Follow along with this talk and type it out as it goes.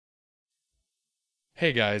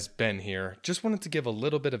Hey guys, Ben here. Just wanted to give a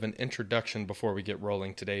little bit of an introduction before we get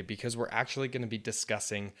rolling today because we're actually going to be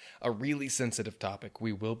discussing a really sensitive topic.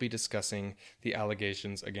 We will be discussing the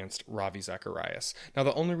allegations against Ravi Zacharias. Now,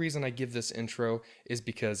 the only reason I give this intro is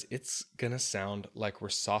because it's going to sound like we're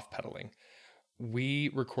soft pedaling. We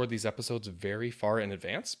record these episodes very far in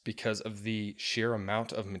advance because of the sheer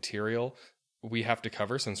amount of material we have to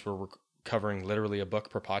cover since we're covering literally a book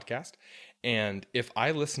per podcast. And if I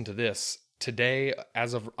listen to this today,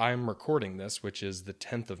 as of I'm recording this, which is the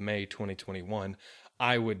 10th of May, 2021,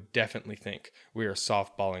 I would definitely think we are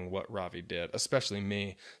softballing what Ravi did, especially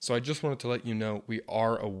me. So I just wanted to let you know we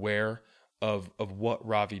are aware of what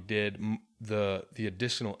Ravi did. The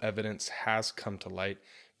additional evidence has come to light,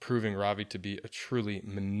 proving Ravi to be a truly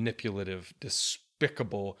manipulative,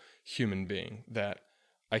 despicable human being that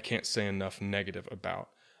I can't say enough negative about.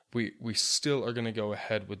 We still are going to go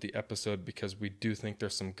ahead with the episode because we do think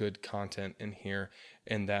there's some good content in here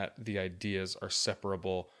and that the ideas are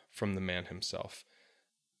separable from the man himself.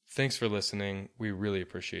 Thanks for listening. We really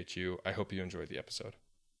appreciate you. I hope you enjoyed the episode.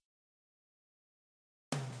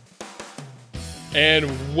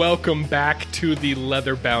 And welcome back to the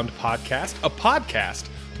Leatherbound Podcast, a podcast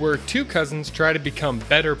where two cousins try to become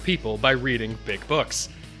better people by reading big books.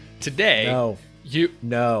 Today, No.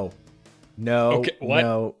 Okay, what?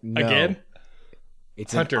 No. Again?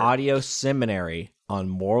 It's Hunter. an audio seminary on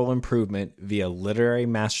moral improvement via literary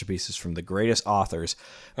masterpieces from the greatest authors,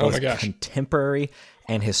 Oh my both gosh. contemporary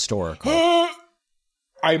and historical.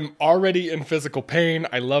 I'm already in physical pain.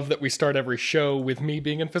 I love that we start every show with me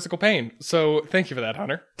being in physical pain. So thank you for that,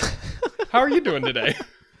 Hunter. How are you doing today?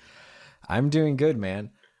 I'm doing good, man.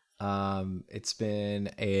 It's been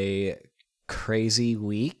a crazy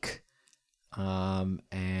week.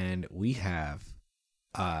 And we have,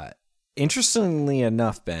 interestingly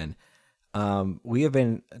enough, Ben, we have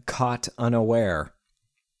been caught unaware,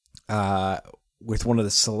 with one of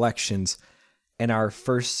the selections in our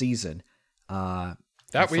first season. That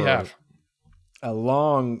we have. A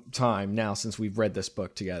long time now since we've read this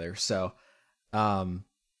book together. So,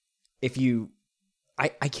 if you, I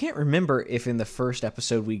can't remember if in the first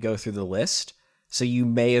episode we go through the list, so you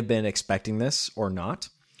may have been expecting this or not.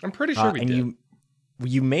 I'm pretty sure we did.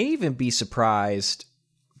 You may even be surprised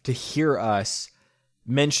to hear us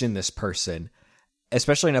mention this person,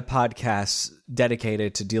 especially in a podcast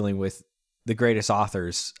dedicated to dealing with the greatest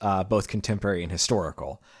authors, both contemporary and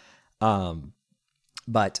historical.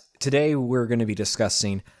 But today we're going to be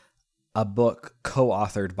discussing a book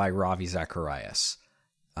co-authored by Ravi Zacharias,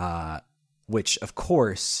 which, of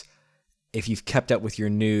course, if you've kept up with your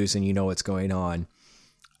news and you know what's going on,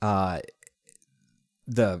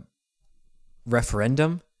 the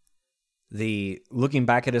referendum, the looking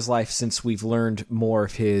back at his life since we've learned more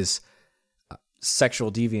of his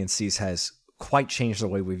sexual deviancies has quite changed the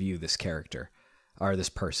way we view this character or this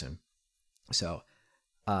person. So,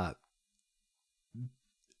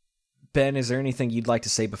 Ben, is there anything you'd like to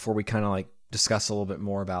say before we kind of like discuss a little bit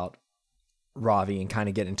more about Ravi and kind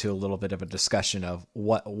of get into a little bit of a discussion of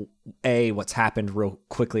what's happened real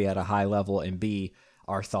quickly at a high level, and B,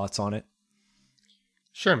 our thoughts on it?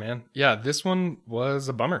 Sure, man. Yeah, this one was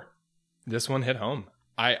a bummer. This one hit home.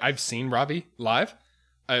 I've seen Ravi live.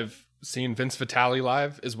 I've seen Vince Vitale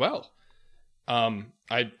live as well.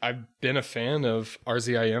 I've been a fan of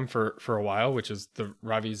RZIM for a while, which is the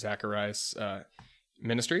Ravi Zacharias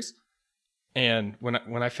Ministries. And when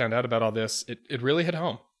I found out about all this, it really hit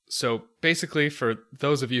home. So basically, for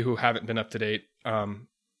those of you who haven't been up to date,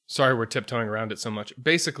 sorry we're tiptoeing around it so much.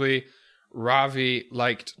 Basically, Ravi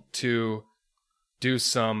liked to do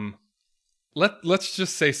some, let's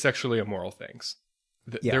just say, sexually immoral things.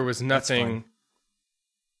 Yeah, there was nothing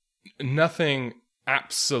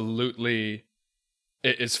absolutely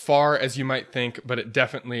as far as you might think, but it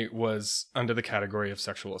definitely was under the category of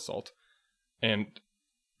sexual assault. And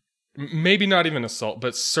maybe not even assault,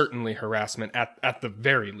 but certainly harassment at the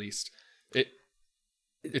very least.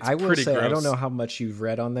 It's I will pretty say, gross. I don't know how much you've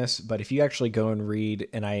read on this, but if you actually go and read,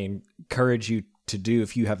 and I encourage you to do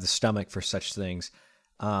if you have the stomach for such things,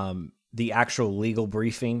 the actual legal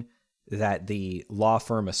briefing that the law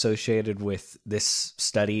firm associated with this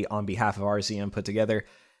study on behalf of RZM put together,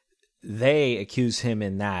 they accuse him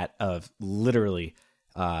in that of literally,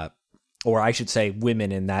 or I should say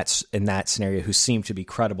women in that scenario who seem to be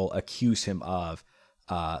credible, accuse him of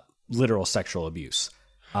literal sexual abuse.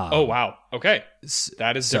 Oh, wow. Okay.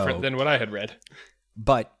 That is different than what I had read.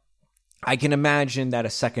 But I can imagine that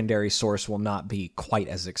a secondary source will not be quite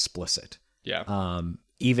as explicit. Yeah.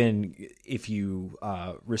 Even if you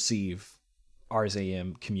receive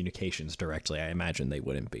RZM communications directly, I imagine they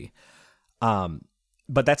wouldn't be.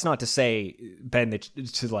 But that's not to say, Ben, that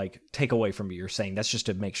to like take away from what you're saying. That's just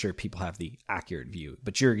to make sure people have the accurate view.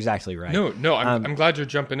 But you're exactly right. No, I'm glad you're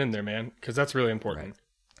jumping in there, man, because that's really important.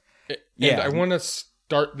 Right. And I want to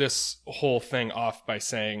start this whole thing off by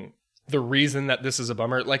saying the reason that this is a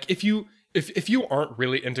bummer, like if you aren't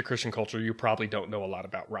really into Christian culture, you probably don't know a lot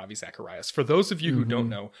about Ravi Zacharias. For those of you who don't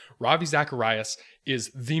know, Ravi Zacharias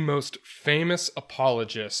is the most famous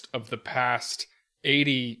apologist of the past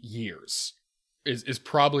 80 years. Is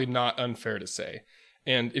probably not unfair to say.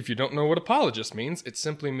 And if you don't know what apologist means, it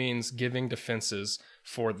simply means giving defenses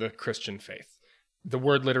for the Christian faith. The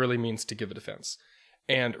word literally means to give a defense.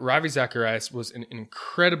 And Ravi Zacharias was an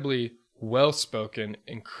incredibly well-spoken,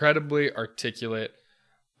 incredibly articulate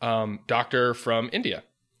doctor from India.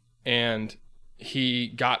 And he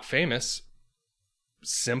got famous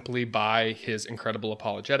simply by his incredible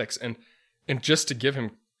apologetics. And just to give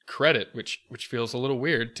him credit, which feels a little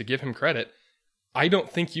weird, to give him credit, I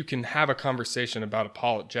don't think you can have a conversation about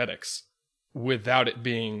apologetics without it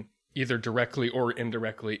being either directly or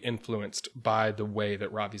indirectly influenced by the way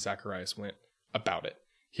that Ravi Zacharias went about it.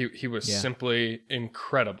 He was simply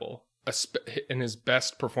incredible. And his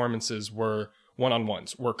best performances were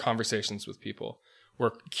one-on-ones, were conversations with people,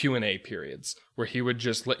 were Q&A periods, where he would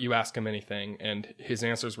just let you ask him anything, and his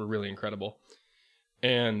answers were really incredible.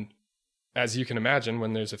 And as you can imagine,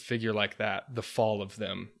 when there's a figure like that, the fall of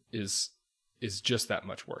them is just that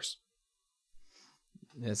much worse.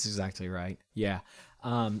 That's exactly right. Yeah.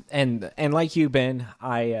 And like you, Ben,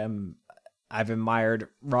 I've admired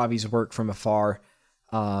Ravi's work from afar.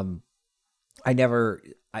 I never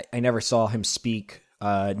saw him speak,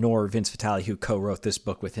 nor Vince Vitale, who co-wrote this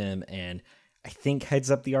book with him, and I think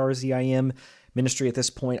heads up the RZIM ministry at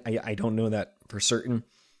this point. I don't know that for certain.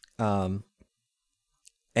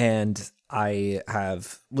 And I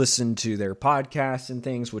have listened to their podcasts and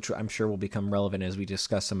things, which I'm sure will become relevant as we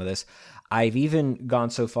discuss some of this. I've even gone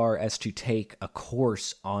so far as to take a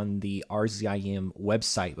course on the RZIM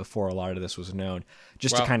website before a lot of this was known,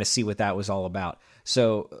 just to kind of see what that was all about.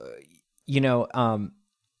 So, and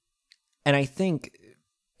I think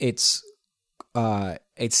it's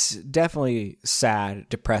definitely sad,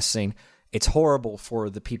 depressing. It's horrible for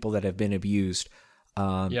the people that have been abused,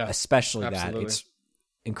 especially absolutely. That. It's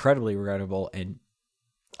incredibly regrettable and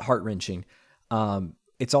heart-wrenching.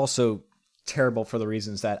 It's also terrible for the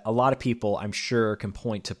reasons that a lot of people, I'm sure, can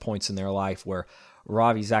point to points in their life where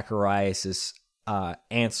Ravi Zacharias'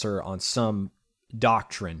 answer on some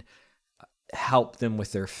doctrine helped them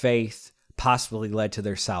with their faith, possibly led to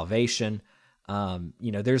their salvation.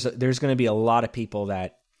 There's going to be a lot of people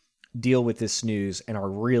that deal with this news and are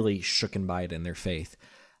really shooken by it in their faith.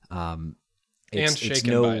 And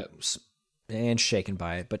shaken by it. And shaken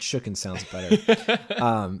by it, but shooken sounds better.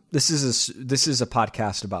 This is a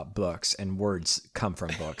podcast about books, and words come from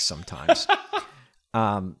books sometimes.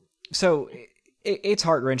 So it's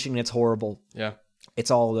heart-wrenching and it's horrible. Yeah.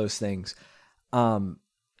 It's all of those things.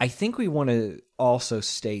 I think we want to also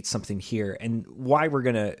state something here, and why we're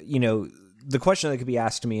going to, the question that could be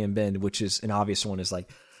asked to me and Ben, which is an obvious one, is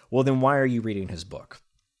like, well, then why are you reading his book?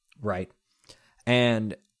 Right?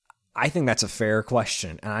 And I think that's a fair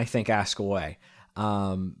question, and I think ask away.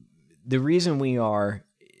 The reason we are,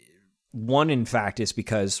 one, in fact, is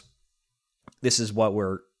because this is what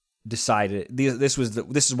we're decided. This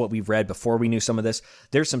is what we read before we knew some of this.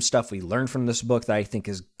 There's some stuff we learned from this book that I think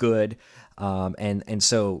is good, and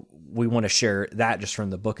so we want to share that just from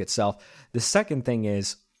the book itself. The second thing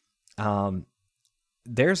is,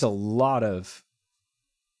 there's a lot of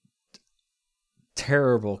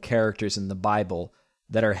terrible characters in the Bible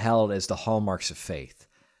that are held as the hallmarks of faith.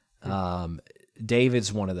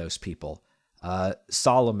 David's one of those people.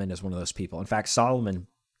 Solomon is one of those people. In fact, Solomon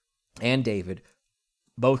and David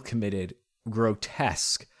both committed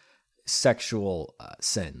grotesque sexual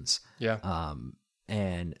sins. Yeah.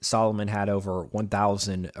 And Solomon had over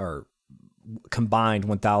 1,000 or combined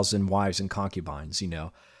 1,000 wives and concubines,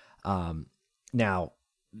 Now,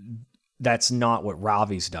 that's not what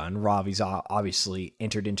Ravi's done. Ravi's obviously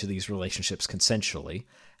entered into these relationships consensually,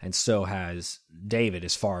 and so has David,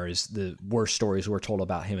 as far as the worst stories we're told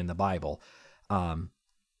about him in the Bible.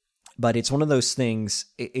 But it's one of those things.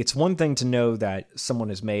 It's one thing to know that someone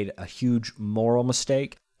has made a huge moral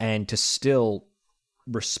mistake and to still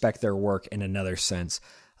respect their work in another sense.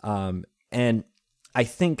 And I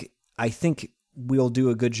think we'll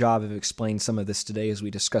do a good job of explaining some of this today as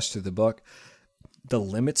we discuss through the book. The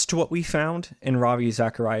limits to what we found in Ravi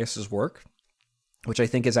Zacharias' work, which I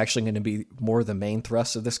think is actually going to be more the main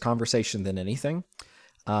thrust of this conversation than anything,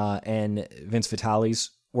 and Vince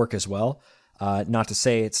Vitale's work as well. Not to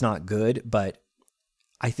say it's not good, but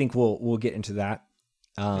I think we'll get into that.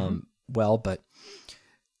 well, but...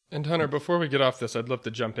 And Hunter, before we get off this, I'd love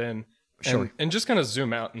to jump in and just kind of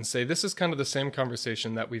zoom out and say this is kind of the same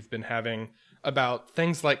conversation that we've been having about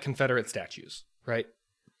things like Confederate statues, right?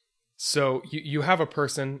 So you have a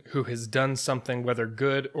person who has done something, whether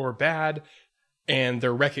good or bad, and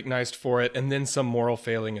they're recognized for it, and then some moral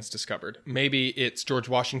failing is discovered. Maybe it's George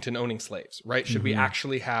Washington owning slaves, right? Should we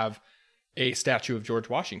actually have a statue of George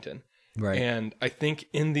Washington? Right. And I think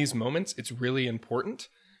in these moments, it's really important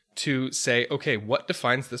to say, okay, what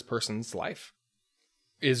defines this person's life?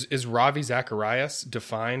 Is Ravi Zacharias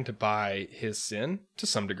defined by his sin to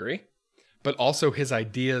some degree, but also his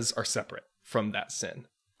ideas are separate from that sin?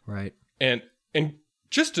 Right. And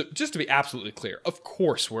just to be absolutely clear, of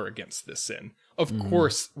course we're against this sin. Of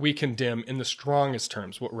course we condemn in the strongest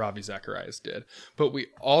terms what Ravi Zacharias did. But we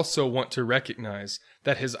also want to recognize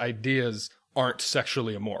that his ideas aren't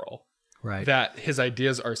sexually immoral. Right. That his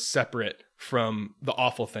ideas are separate from the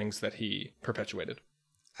awful things that he perpetuated.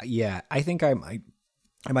 Yeah, I think I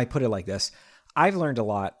might put it like this. I've learned a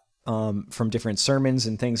lot from different sermons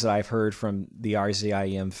and things that I've heard from the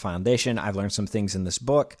RZIM Foundation. I've learned some things in this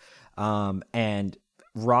book. And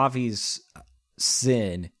Ravi's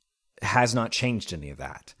sin has not changed any of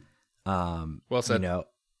that. Well said.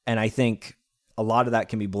 And I think a lot of that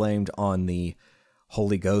can be blamed on the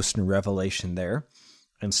Holy Ghost and revelation there.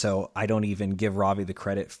 And so I don't even give Ravi the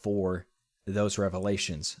credit for those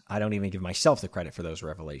revelations. I don't even give myself the credit for those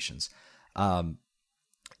revelations.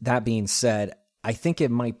 That being said, I think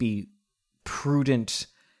it might be prudent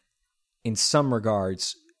in some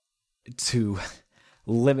regards to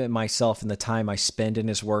limit myself in the time I spend in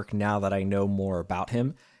his work now that I know more about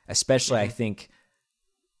him, especially I think,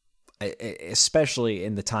 especially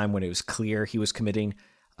in the time when it was clear he was committing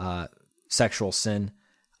sexual sin.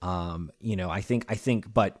 I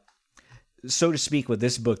think, but so to speak, with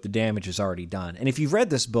this book, the damage is already done. And if you've read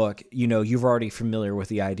this book, you're already familiar with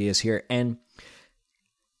the ideas here. And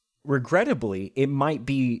regrettably, it might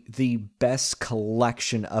be the best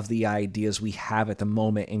collection of the ideas we have at the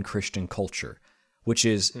moment in Christian culture, which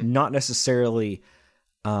is not necessarily,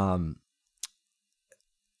 I'm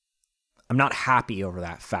not happy over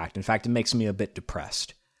that fact. In fact, it makes me a bit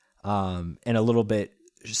depressed, and a little bit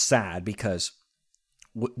sad because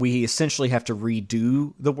we essentially have to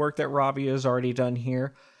redo the work that Ravi has already done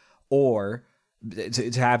here, or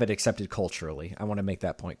to have it accepted culturally. I want to make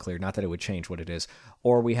that point clear. Not that it would change what it is.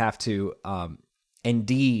 Or we have to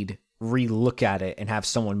indeed relook at it and have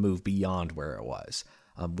someone move beyond where it was,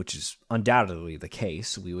 which is undoubtedly the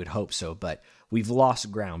case. We would hope so, but we've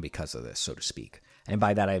lost ground because of this, so to speak. And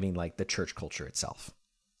by that, I mean like the church culture itself.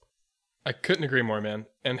 I couldn't agree more, man.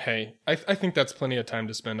 And hey, I think that's plenty of time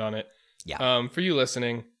to spend on it. Yeah. For you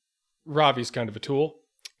listening, Ravi's kind of a tool.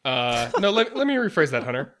 No, let me rephrase that,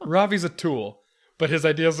 Hunter. Ravi's a tool, but his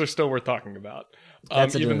ideas are still worth talking about,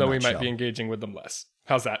 even though we might be engaging with them less.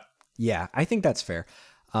 How's that? Yeah, I think that's fair.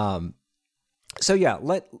 So yeah,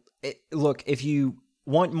 look, if you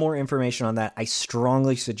want more information on that, I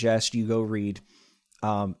strongly suggest you go read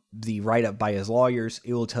the write-up by his lawyers.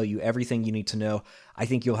 It will tell you everything you need to know. I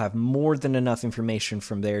think you'll have more than enough information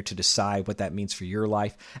from there to decide what that means for your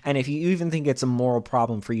life. And if you even think it's a moral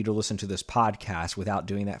problem for you to listen to this podcast without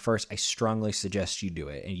doing that first, I strongly suggest you do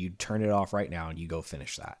it and you turn it off right now and you go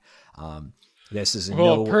finish that. This is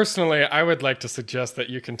personally, I would like to suggest that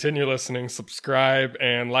you continue listening, subscribe,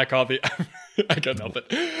 and like all the... I can't help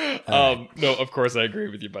it. No, of course, I agree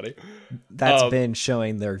with you, buddy. That's Ben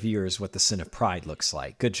showing their viewers what the sin of pride looks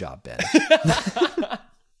like. Good job, Ben.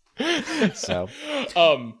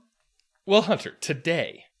 Well, Hunter,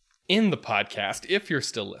 today in the podcast, if you're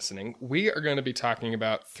still listening, we are going to be talking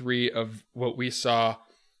about 3 of what we saw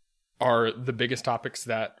are the biggest topics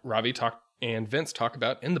that Ravi and Vince talk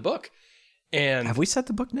about in the book. And have we set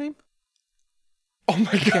the book name? Oh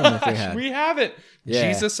my gosh, we haven't. Yeah.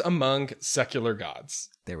 Jesus Among Secular Gods.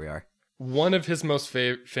 There we are. One of his most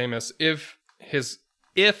famous, if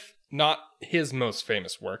not his most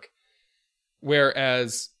famous work.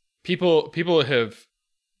 Whereas people have,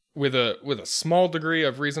 with a small degree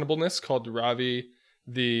of reasonableness, called Ravi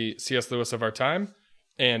the C.S. Lewis of our time.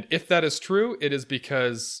 And if that is true, it is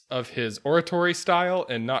because of his oratory style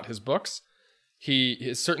and not his books. He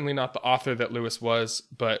is certainly not the author that Lewis was,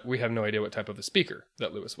 but we have no idea what type of a speaker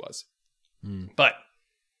that Lewis was. But,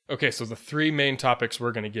 okay, so the 3 main topics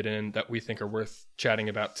we're going to get in that we think are worth chatting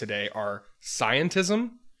about today are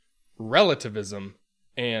scientism, relativism,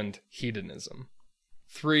 and hedonism.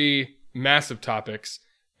 3 massive topics.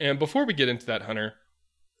 And before we get into that, Hunter,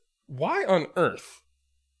 why on earth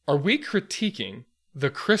are we critiquing the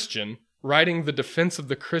Christian writing the Defense of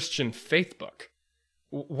the Christian Faith book?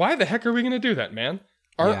 Why the heck are we going to do that, man?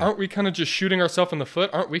 Aren't we kind of just shooting ourselves in the foot?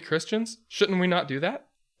 Aren't we Christians? Shouldn't we not do that?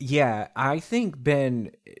 Yeah, I think,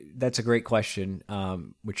 Ben, that's a great question,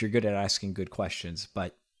 which you're good at asking good questions.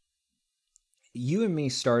 But you and me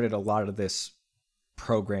started a lot of this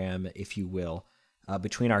program, if you will,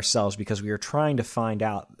 between ourselves because we were trying to find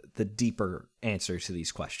out the deeper answer to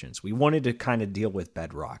these questions. We wanted to kind of deal with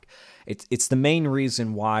bedrock. It's the main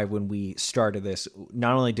reason why when we started this,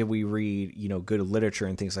 not only did we read, good literature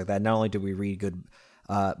and things like that, not only did we read good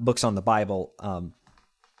books on the Bible,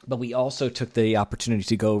 but we also took the opportunity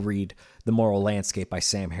to go read The Moral Landscape by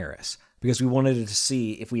Sam Harris because we wanted to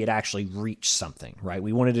see if we had actually reached something, right?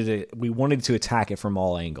 We wanted to attack it from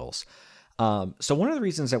all angles. So one of the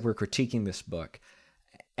reasons that we're critiquing this book,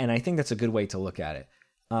 and I think that's a good way to look at it,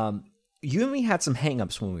 you and me had some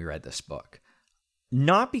hangups when we read this book.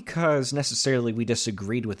 Not because necessarily we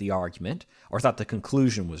disagreed with the argument or thought the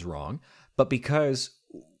conclusion was wrong, but because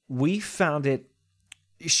we found it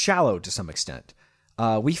shallow to some extent.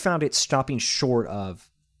 We found it stopping short of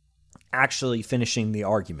actually finishing the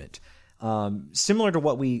argument. Similar to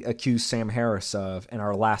what we accused Sam Harris of in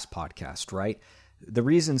our last podcast, right? The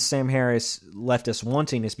reason Sam Harris left us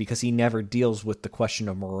wanting is because he never deals with the question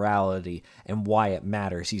of morality and why it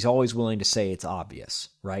matters. He's always willing to say it's obvious,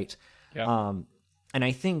 right? Yeah. And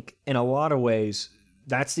I think in a lot of ways,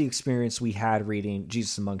 that's the experience we had reading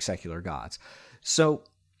Jesus Among Secular Gods. So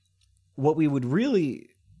what we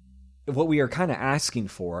are kind of asking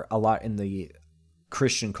for a lot in the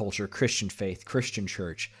Christian culture, Christian faith, Christian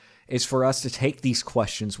church, is for us to take these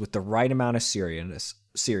questions with the right amount of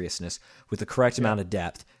seriousness, with the correct amount of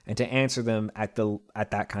depth, and to answer them at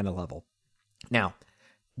that kind of level. Now,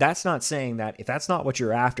 that's not saying that if that's not what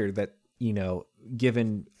you're after, that,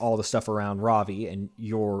 given all the stuff around Ravi and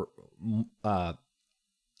your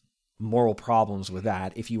moral problems with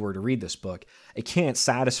that, if you were to read this book, it can't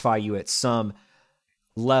satisfy you at some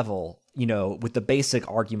level, with the basic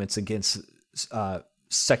arguments against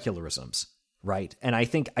secularisms, right? And I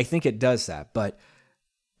think it does that. But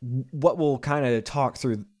what we'll kind of talk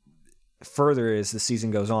through further as the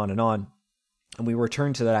season goes on, and we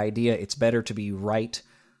return to that idea, it's better to be right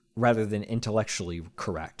rather than intellectually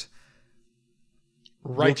correct.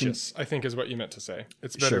 Righteous, I think is what you meant to say.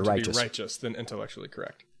 It's better to be righteous than intellectually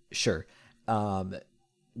correct. Sure.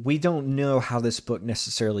 We don't know how this book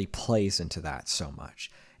necessarily plays into that so much.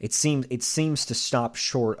 It seems to stop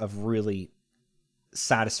short of really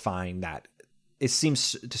satisfying that. It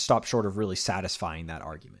seems to stop short of really satisfying that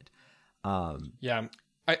argument. Yeah.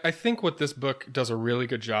 I think what this book does a really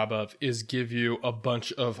good job of is give you a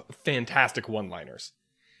bunch of fantastic one-liners.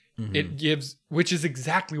 Mm-hmm. It gives, which is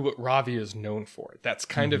exactly what Ravi is known for. That's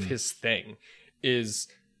kind of his thing, is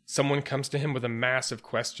someone comes to him with a massive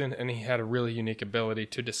question and he had a really unique ability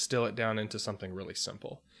to distill it down into something really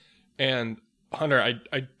simple. And Hunter,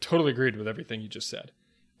 I totally agreed with everything you just said.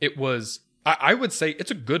 It was, I would say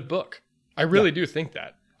it's a good book. I really do think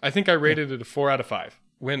that. I think I rated it a 4 out of 5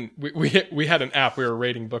 when we had an app we were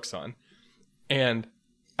rating books on. And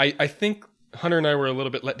I think Hunter and I were a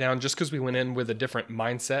little bit let down just because we went in with a different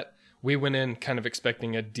mindset. We went in kind of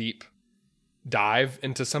expecting a deep dive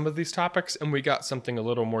into some of these topics, and we got something a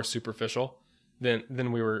little more superficial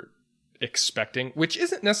than we were expecting, which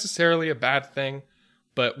isn't necessarily a bad thing,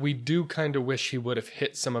 but we do kind of wish he would have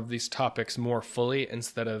hit some of these topics more fully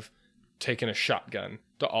instead of taking a shotgun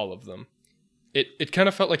to all of them. It kind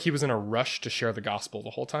of felt like he was in a rush to share the gospel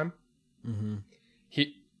the whole time. Mm-hmm.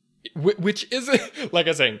 Which isn't, like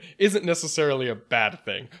I was saying, isn't necessarily a bad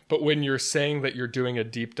thing. But when you're saying that you're doing a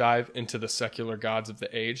deep dive into the secular gods of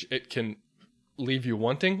the age, it can leave you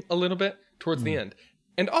wanting a little bit towards the end.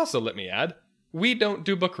 And also, let me add, we don't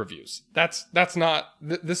do book reviews. That's not,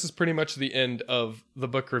 this is pretty much the end of the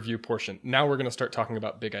book review portion. Now we're going to start talking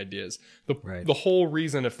about big ideas. The whole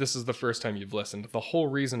reason, if this is the first time you've listened, the whole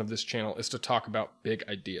reason of this channel is to talk about big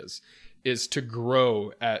ideas, is to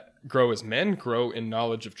grow as men, grow in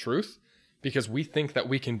knowledge of truth, because we think that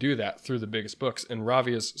we can do that through the biggest books. And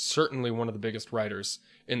Ravi is certainly one of the biggest writers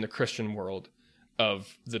in the Christian world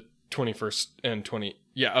of the 21st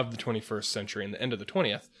of the 21st century and the end of the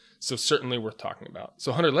 20th. So certainly worth talking about.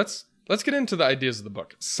 So Hunter, let's get into the ideas of the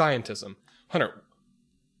book. Scientism. Hunter,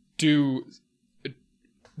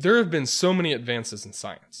 there have been so many advances in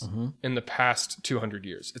science in the past 200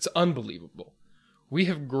 years. It's unbelievable. We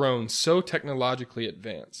have grown so technologically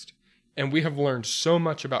advanced, and we have learned so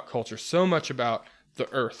much about culture, so much about the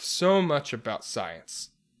earth, so much about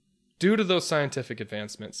science. Due to those scientific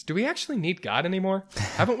advancements, do we actually need God anymore?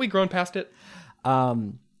 Haven't we grown past it?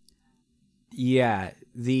 Yeah,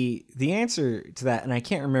 the answer to that, and I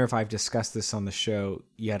can't remember if I've discussed this on the show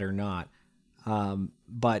yet or not,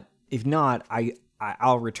 but if not, I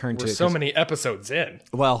I'll return to We're it. So many episodes in.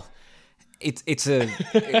 Well,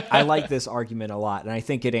 I like this argument a lot, and I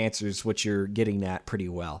think it answers what you're getting at pretty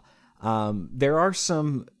well. There are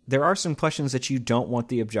some questions that you don't want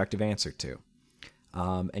the objective answer to,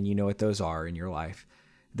 and you know what those are in your life.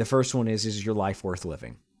 The first one is your life worth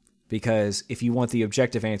living? Because if you want the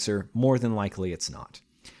objective answer, more than likely it's not.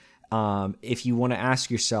 If you want to ask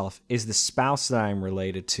yourself, is the spouse that I'm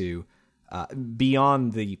related to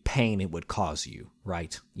beyond the pain it would cause you,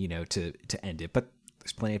 right? To end it. But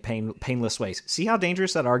there's plenty of painless ways. See how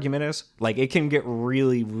dangerous that argument is? Like, it can get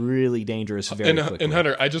really, really dangerous very quickly. And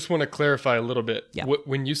Hunter, I just want to clarify a little bit. Yeah.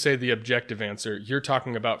 When you say the objective answer, you're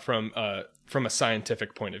talking about from a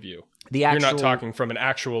scientific point of view. You're not talking from an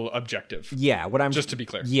actual objective. Yeah, just to be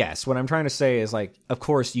clear. Yes, what I'm trying to say is, like, of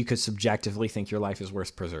course you could subjectively think your life is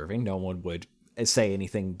worth preserving. No one would say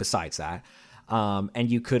anything besides that. And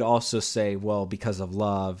you could also say, well, because of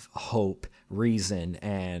love, hope, reason,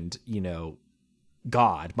 and,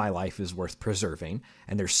 God, my life is worth preserving,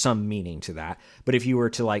 and there's some meaning to that. But if you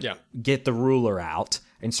were to get the ruler out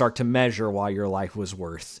and start to measure why your life was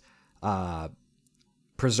worth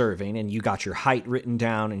preserving, and you got your height written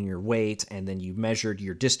down and your weight, and then you measured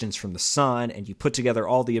your distance from the sun, and you put together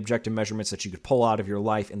all the objective measurements that you could pull out of your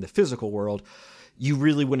life in the physical world, you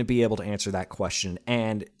really wouldn't be able to answer that question.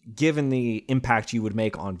 And given the impact you would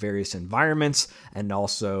make on various environments, and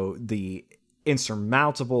also the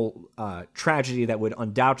insurmountable tragedy that would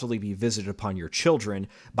undoubtedly be visited upon your children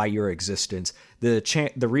by your existence,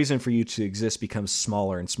 the reason for you to exist becomes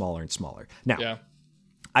smaller and smaller and smaller. Now,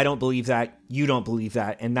 I don't believe that. You don't believe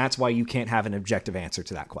that. And that's why you can't have an objective answer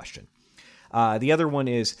to that question. The other one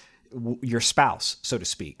is your spouse, so to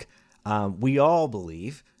speak. We all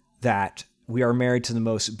believe that we are married to the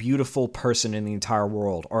most beautiful person in the entire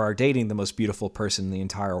world, or are dating the most beautiful person in the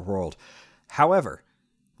entire world. However,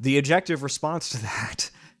 the objective response to that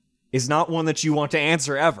is not one that you want to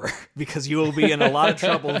answer ever, because you will be in a lot of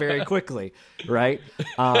trouble very quickly, right?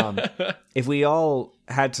 If we all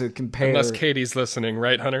had to compare, unless Katie's listening,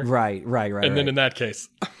 right, Hunter? Right. And then in that case,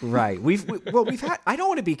 right, we've had. I don't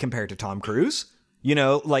want to be compared to Tom Cruise,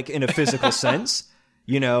 like in a physical sense,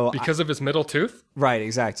 because of his middle tooth. Right,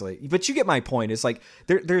 exactly. But you get my point. It's like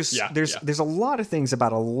there's a lot of things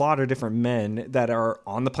about a lot of different men that are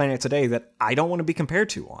on the planet today that I don't want to be compared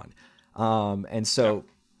to on, and so.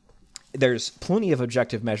 There's plenty of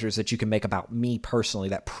objective measures that you can make about me personally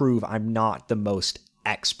that prove I'm not the most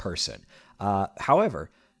X person. However,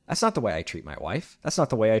 that's not the way I treat my wife. That's not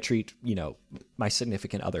the way I treat, my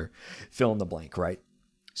significant other. Fill in the blank, right?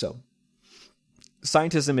 So,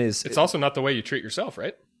 scientism is... It's also not the way you treat yourself,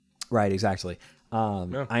 right? Right, exactly.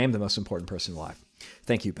 I am the most important person alive.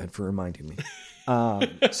 Thank you, Ben, for reminding me.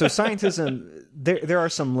 So scientism, there are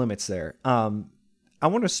some limits there. I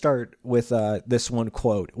want to start with this one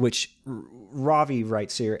quote, which Ravi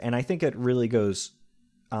writes here, and I think it really goes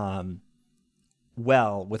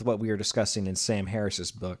well with what we were discussing in Sam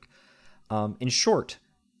Harris's book. In short,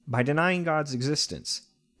 by denying God's existence,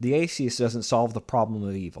 the atheist doesn't solve the problem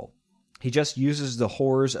of evil. He just uses the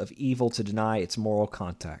horrors of evil to deny its moral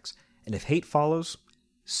context. And if hate follows,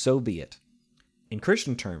 so be it. In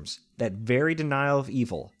Christian terms, that very denial of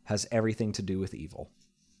evil has everything to do with evil.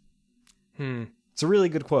 It's a really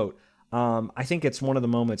good quote. I think it's one of the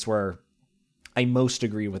moments where I most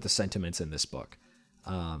agree with the sentiments in this book.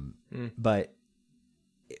 But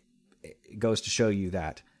it goes to show you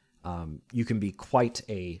that you can be quite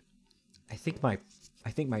a... I think my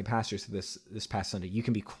pastor said this past Sunday. You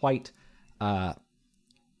can be quite,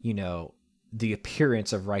 the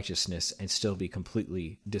appearance of righteousness and still be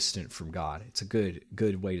completely distant from God. It's a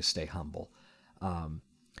good way to stay humble. Yeah,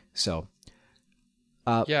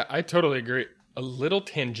 I totally agree. A little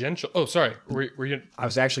tangential. Oh, sorry. Were you... I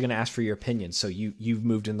was actually going to ask for your opinion, so you've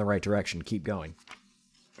moved in the right direction. Keep going.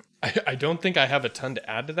 I don't think I have a ton to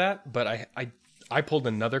add to that, but I pulled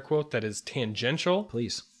another quote that is tangential.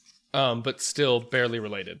 Please. But still barely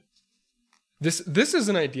related. This is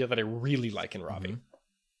an idea that I really like in Ravi.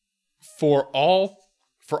 For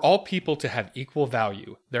all people to have equal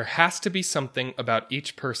value, there has to be something about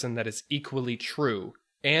each person that is equally true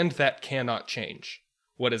and that cannot change.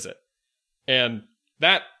 What is it? And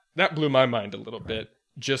that blew my mind a little bit.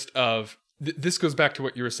 Just of this goes back to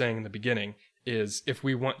what you were saying in the beginning, is if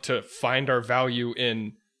we want to find our value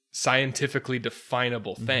in scientifically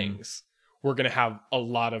definable things, we're going to have a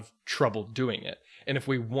lot of trouble doing it. And if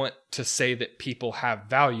we want to say that people have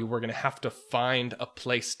value, we're going to have to find a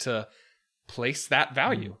place to place that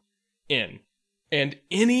value in. And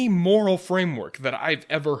any moral framework that I've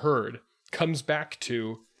ever heard comes back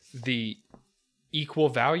to the equal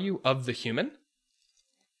value of the human.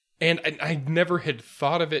 And I never had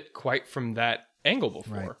thought of it quite from that angle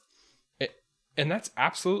before. And that's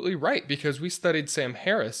absolutely right, because we studied Sam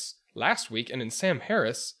Harris last week, and in Sam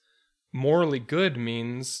Harris, morally good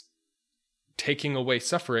means taking away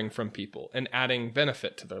suffering from people and adding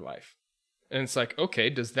benefit to their life. And it's like, okay,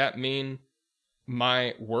 does that mean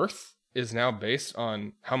my worth is now based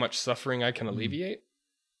on how much suffering I can alleviate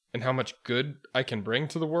and how much good I can bring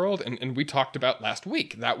to the world? And we talked about last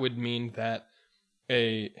week, that would mean that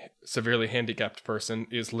a severely handicapped person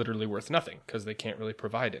is literally worth nothing because they can't really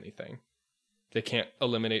provide anything. They can't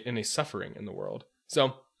eliminate any suffering in the world.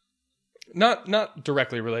 So not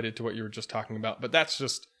directly related to what you were just talking about, but that's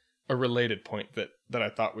just a related point that I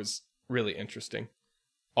thought was really interesting.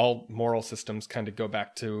 All moral systems kind of go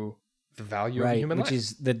back to the value of human life. Which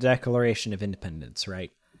is the Declaration of Independence,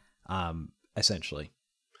 right? Essentially.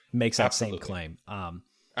 Makes that same claim.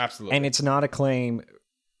 Absolutely. And it's not a claim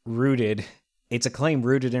rooted... It's a claim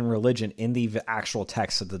rooted in religion in the actual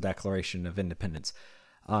text of the Declaration of Independence.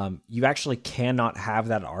 You actually cannot have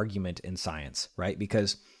that argument in science, right?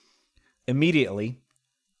 Because immediately,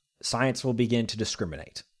 science will begin to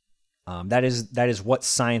discriminate. That is what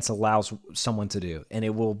science allows someone to do, and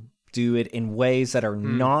it will do it in ways that are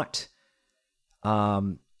not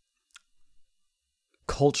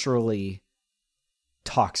culturally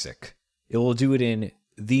toxic. It will do it in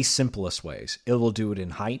the simplest ways. It will do it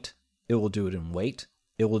in height. It will do it in weight.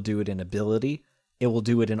 It will do it in ability. It will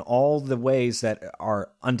do it in all the ways that are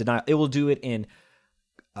undeniable. It will do it in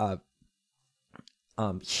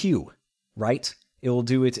hue, right? It will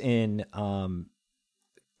do it in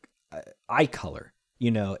eye color.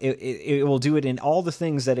 You know, it will do it in all the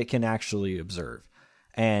things that it can actually observe.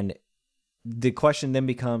 And the question then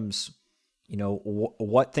becomes, you know,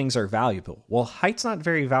 what things are valuable? Well, height's not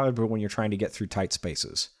very valuable when you're trying to get through tight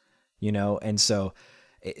spaces, you know? And so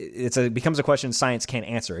it becomes a question science can't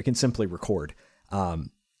answer. It can simply record.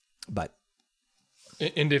 But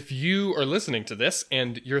and if you are listening to this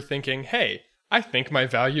and you're thinking, hey, I think my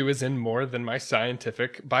value is in more than my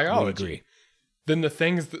scientific biology, then the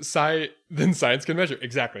things that science can measure.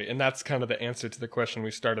 Exactly. And that's kind of the answer to the question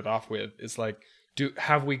we started off with, is like,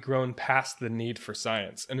 have we grown past the need for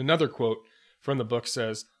science? And another quote from the book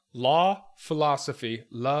says, law, philosophy,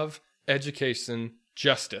 love, education,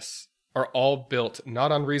 justice are all built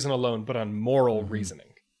not on reason alone, but on moral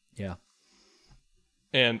reasoning. Yeah.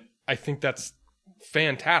 And I think that's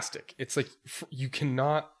fantastic. It's like, you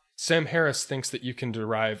cannot... Sam Harris thinks that you can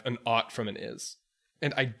derive an ought from an is.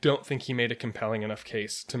 And I don't think he made a compelling enough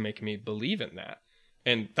case to make me believe in that.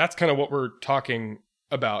 And that's kind of what we're talking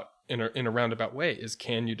about in a roundabout way, is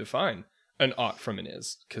can you define an ought from an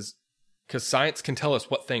is? Because science can tell us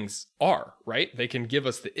what things are, right? They can give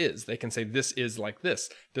us the is. They can say this is like this.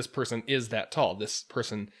 This person is that tall. This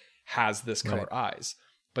person has this color eyes.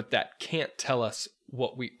 But that can't tell us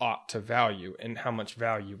what we ought to value and how much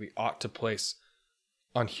value we ought to place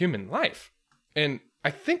on human life. And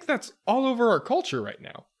I think that's all over our culture right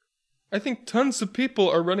now. I think tons of people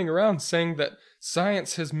are running around saying that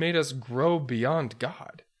science has made us grow beyond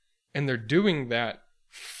God. And they're doing that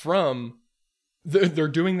they're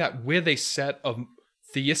doing that with a set of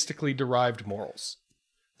theistically derived morals.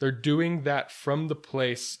 They're doing that from the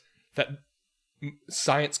place that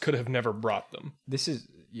science could have never brought them.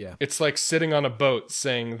 It's like sitting on a boat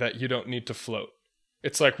saying that you don't need to float.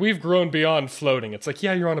 It's like, we've grown beyond floating. It's like,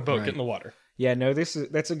 yeah, you're on a boat, get in the water. Yeah, no, that's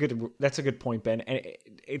a good point, Ben. And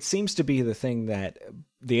it seems to be the thing that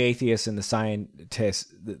the atheists and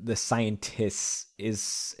the scientists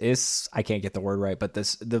is I can't get the word right, but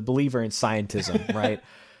the believer in scientism, right?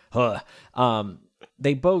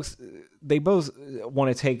 They both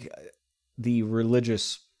want to take the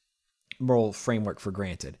religious moral framework for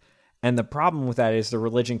granted. And the problem with that is the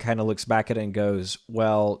religion kind of looks back at it and goes,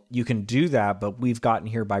 well, you can do that, but we've gotten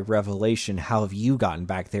here by revelation. How have you gotten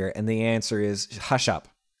back there? And the answer is, hush up.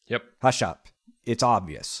 Yep. Hush up. It's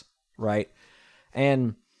obvious, right?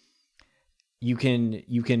 And you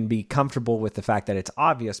can be comfortable with the fact that it's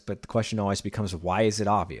obvious, but the question always becomes, why is it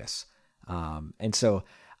obvious? And so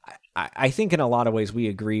I think in a lot of ways we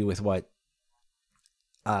agree with what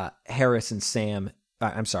Harris and Sam...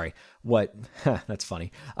 I'm sorry, that's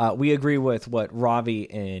funny. We agree with what Ravi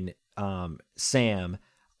and Sam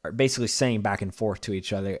are basically saying back and forth to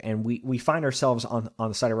each other, and we find ourselves on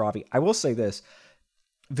the side of Ravi. I will say this.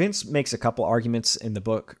 Vince makes a couple arguments in the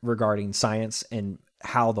book regarding science and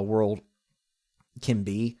how the world can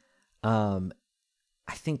be. I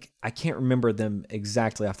think I can't remember them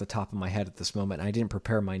exactly off the top of my head at this moment. I didn't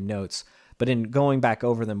prepare my notes, but in going back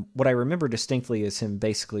over them, what I remember distinctly is him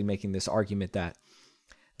basically making this argument that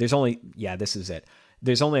this is it.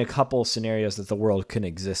 there's only a couple scenarios that the world can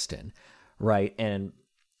exist in, right? And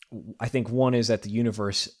I think one is that the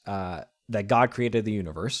universe, that God created the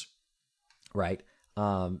universe, right?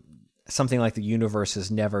 Something like the universe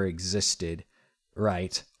has never existed,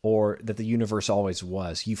 right? Or that the universe always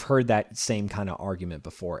was. You've heard that same kind of argument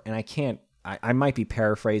before. And I might be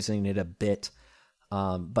paraphrasing it a bit,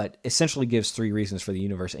 but essentially gives three reasons for the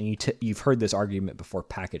universe. And you've heard this argument before,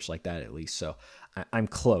 packaged like that at least. So I'm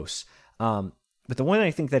close. But the one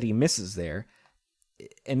I think that he misses there,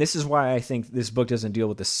 and this is why I think this book doesn't deal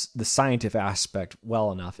with the scientific aspect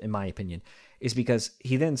well enough, in my opinion, is because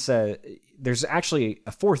he then said there's actually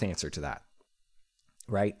a fourth answer to that,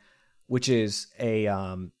 right? Which is a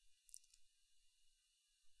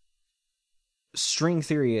string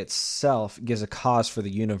theory itself gives a cause for the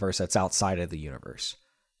universe that's outside of the universe,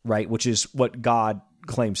 right? Which is what God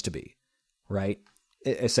claims to be, right?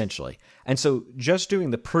 Essentially. And so just doing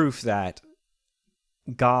the proof that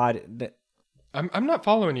God... I'm not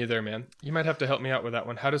following you there, man. You might have to help me out with that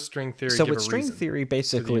one. How does string theory give a reason? So what string theory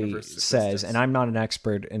basically says, and I'm not an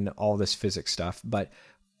expert in all this physics stuff, but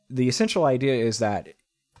the essential idea is that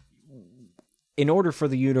in order for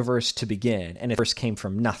the universe to begin, and it first came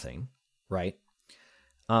from nothing, right?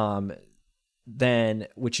 Then,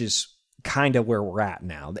 which is kind of where we're at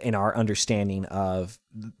now in our understanding of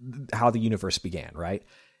how the universe began, right?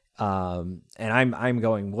 And I'm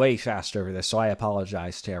going way fast over this, so I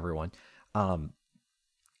apologize to everyone.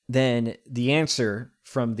 Then the answer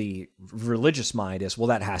from the religious mind is, well,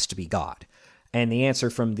 that has to be God. And the answer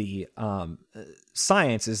from the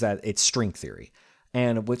science is that it's string theory.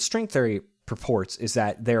 And what string theory purports is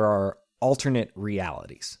that there are alternate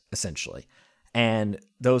realities, essentially. And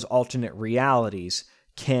those alternate realities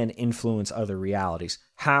can influence other realities.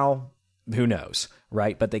 How? Who knows,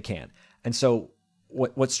 right? But they can. And so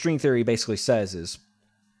what string theory basically says is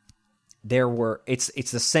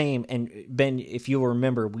it's the same. And Ben, if you'll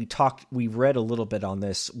remember, we read a little bit on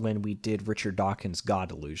this when we did Richard Dawkins' God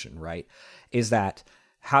Delusion, right? Is that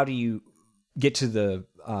how do you get to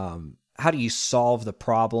how do you solve the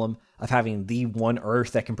problem of having the one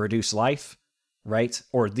Earth that can produce life, right?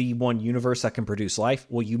 Or the one universe that can produce life?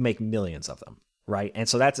 Well, you make millions of them, right? And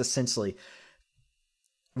so that's essentially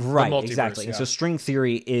right, exactly. Yeah. And so string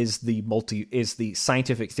theory is the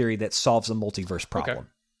scientific theory that solves a multiverse problem.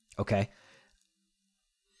 Okay.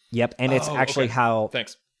 Yep, and it's actually how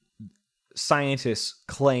scientists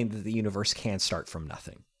claim that the universe can start from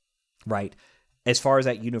nothing, right? As far as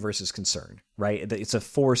that universe is concerned, right? It's a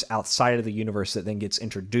force outside of the universe that then gets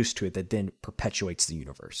introduced to it that then perpetuates the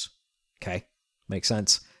universe. Okay? Make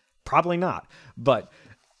sense? Probably not, but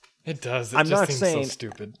it does. I'm not saying so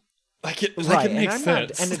stupid. It makes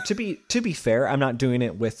sense. And to be fair, I'm not doing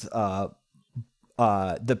it with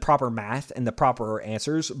the proper math and the proper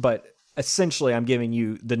answers, but essentially I'm giving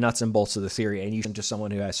you the nuts and bolts of the theory, and you can just someone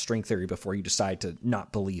who has string theory before you decide to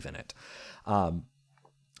not believe in it,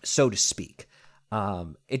 so to speak.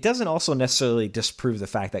 It doesn't also necessarily disprove the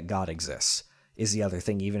fact that God exists, is the other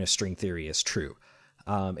thing, even if string theory is true.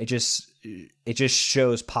 It just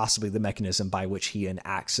shows possibly the mechanism by which he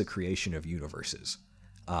enacts the creation of universes,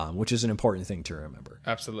 which is an important thing to remember.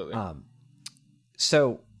 Absolutely.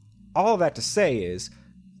 So all of that to say is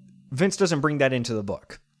Vince doesn't bring that into the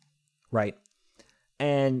book, right?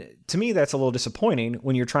 And to me, that's a little disappointing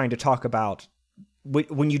when you're trying to talk about,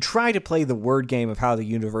 when you try to play the word game of how the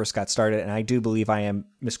universe got started, and I do believe I am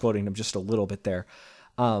misquoting him just a little bit there,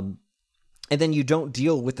 and then you don't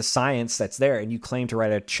deal with the science that's there, and you claim to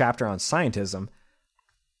write a chapter on scientism,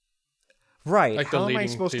 right? How am I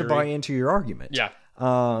supposed to buy into your argument? Yeah.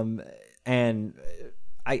 And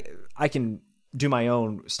I can do my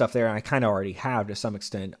own stuff there, and I kind of already have to some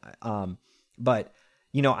extent, but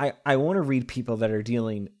I want to read people that are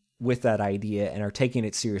dealing with that idea and are taking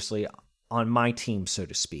it seriously on my team, so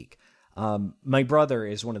to speak. My brother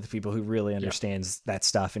is one of the people who really understands that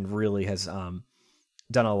stuff and really has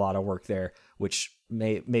done a lot of work there, which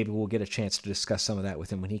maybe we'll get a chance to discuss some of that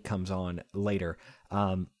with him when he comes on later.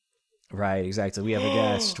 Right, exactly. We have a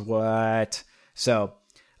guest. What? So,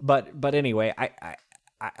 but anyway,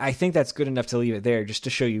 I think that's good enough to leave it there, just to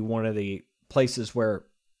show you one of the places where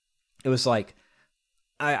it was like,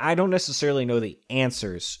 I don't necessarily know the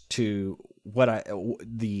answers to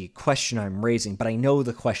the question I'm raising, but I know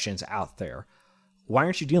the question's out there. Why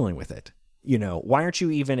aren't you dealing with it? Why aren't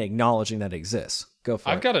you even acknowledging that it exists? Go for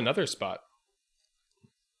it. I've got another spot.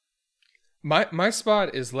 My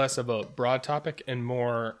spot is less of a broad topic and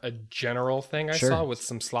more a general thing I saw with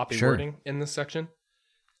some sloppy wording in this section.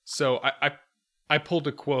 So I pulled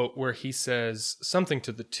a quote where he says something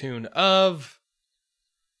to the tune of,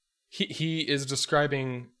 he is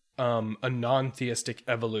describing a non-theistic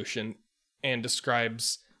evolution and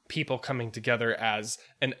describes people coming together as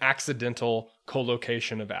an accidental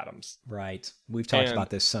collocation of atoms. Right. We've talked about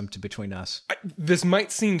this some between us. This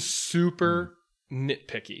might seem super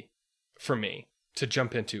nitpicky for me to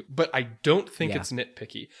jump into, but I don't think it's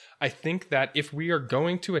nitpicky. I think that if we are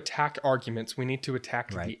going to attack arguments, we need to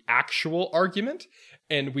attack the actual argument,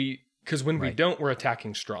 and because when we don't, we're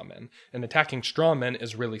attacking straw men, and attacking straw men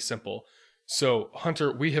is really simple. So,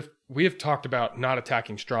 Hunter, we have talked about not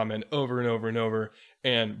attacking straw men over and over and over.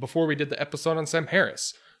 And before we did the episode on Sam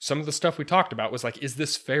Harris, some of the stuff we talked about was like, is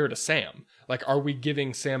this fair to Sam? Like, are we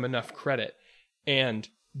giving Sam enough credit? And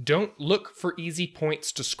don't look for easy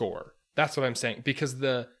points to score. That's what I'm saying. Because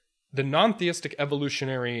the non-theistic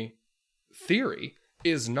evolutionary theory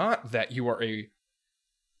is not that you are a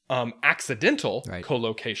accidental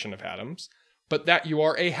collocation of atoms, but that you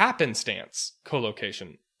are a happenstance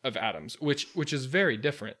collocation of atoms, which is very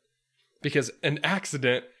different. Because an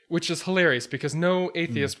accident, which is hilarious, because no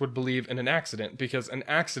atheist would believe in an accident, because an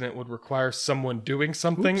accident would require someone doing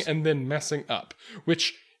something and then messing up,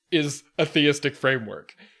 which is a theistic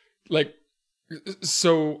framework. Like,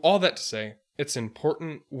 so all that to say, it's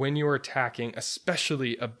important when you're attacking,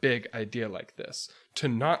 especially a big idea like this, to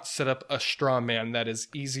not set up a straw man that is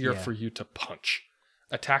easier for you to punch.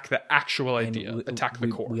 Attack the actual idea. Attack the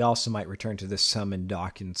core. We also might return to this some in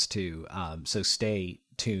Dawkins too. So stay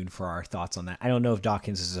tuned for our thoughts on that. I don't know if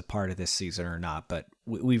Dawkins is a part of this season or not, but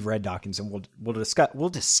we've read Dawkins and we'll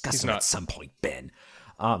discuss him at some point, Ben.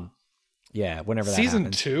 Whenever that season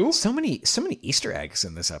happens. 2. So many Easter eggs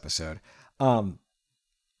in this episode.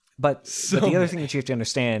 But the other thing that you have to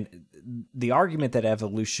understand, the argument that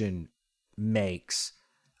evolution makes,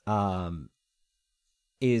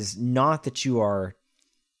 is not that you are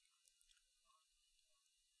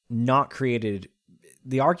not created.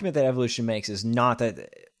 The argument that evolution makes is not that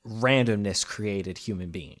randomness created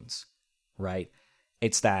human beings, right?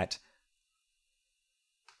 It's that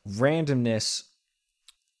randomness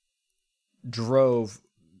drove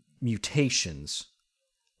mutations,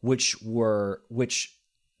 which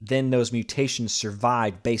then those mutations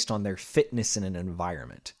survived based on their fitness in an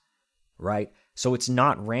environment, right? So it's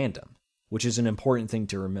not random, which is an important thing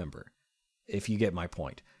to remember, if you get my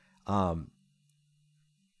point.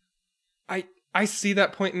 I see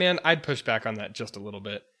that point, man. I'd push back on that just a little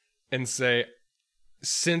bit and say,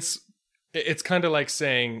 since it's kind of like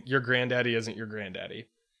saying your granddaddy isn't your granddaddy.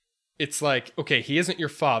 It's like, okay, he isn't your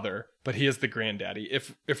father, but he is the granddaddy.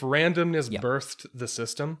 If randomness birthed the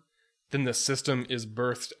system, then the system is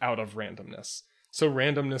birthed out of randomness. So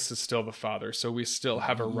randomness is still the father. So we still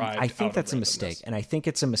have arrived. I think that's a mistake. And I think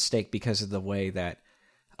it's a mistake because of the way that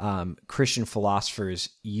Christian philosophers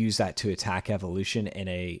use that to attack evolution in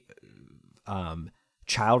a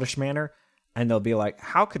childish manner. And they'll be like,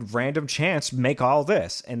 how could random chance make all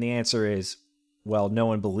this? And the answer is, well, no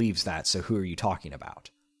one believes that. So who are you talking about?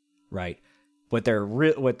 Right. What the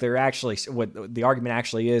argument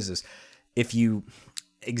actually is if you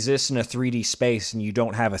exist in a 3D space and you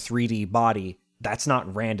don't have a 3D body, that's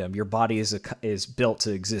not random. Your body is built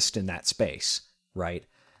to exist in that space. Right.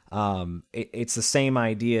 It's the same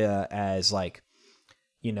idea as like,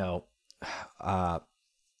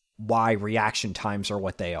 why reaction times are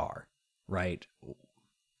what they are, right?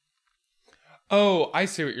 Oh, I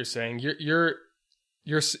see what you're saying.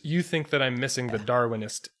 You think that I'm missing the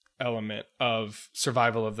Darwinist element of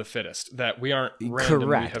survival of the fittest, that we aren't random.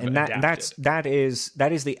 Correct, and that is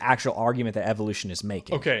the actual argument that evolution is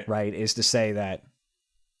making. Okay, right, is to say that,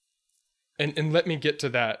 and let me get to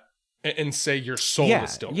that and say your soul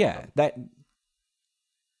is still random. That.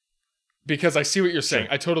 Because I see what you're saying.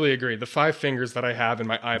 Sure. I totally agree. The 5 fingers that I have in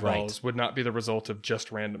my eyeballs would not be the result of just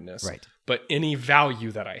randomness. Right. But any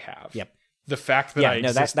value that I have. Yep. The fact that I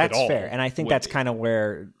exist that's at all fair. And I think that's kind of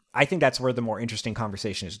where the more interesting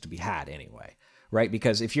converation is to be had anyway. Right?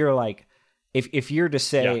 Because if you're like, if you're to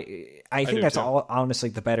say, I think that's all honestly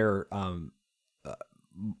the better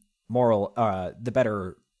the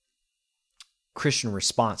better Christian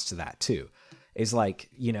response to that too, is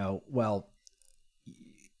like,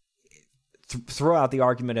 throw out the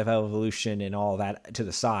argument of evolution and all that to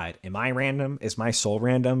the side. Am I random? Is my soul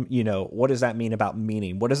random? What does that mean about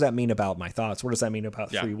meaning? What does that mean about my thoughts? What does that mean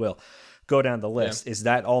about free will? Go down the list. Is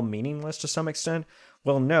that all meaningless to some extent?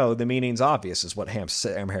 Well, no, the meaning's obvious is what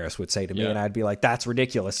Sam Harris would say to me. And I'd be like, that's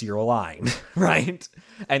ridiculous. You're lying. Right.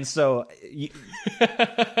 And so,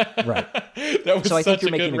 right. So I think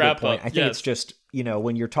you're making a good point. I think it's just,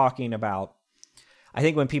 when you're talking about, I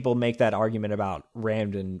think when people make that argument about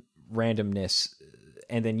randomness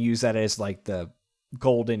and then use that as like the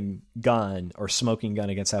golden gun or smoking gun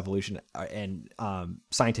against evolution and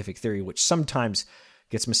scientific theory, which sometimes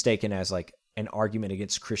gets mistaken as like an argument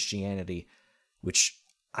against Christianity, which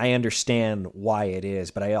I understand why it is,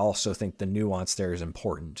 but I also think the nuance there is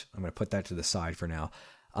important. I'm going to put that to the side for now.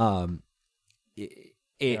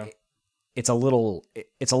 It's a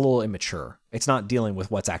little immature. It's not dealing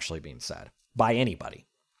with what's actually being said by anybody.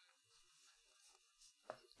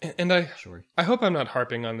 And I hope I'm not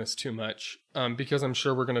harping on this too much, because I'm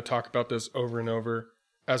sure we're going to talk about this over and over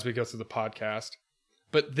as we go through the podcast.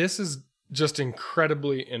 But this is just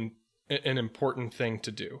incredibly an important thing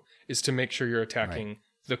to do, is to make sure you're attacking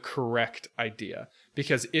the correct idea.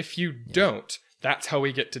 Because if you don't, that's how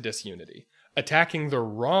we get to disunity. Attacking the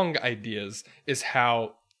wrong ideas is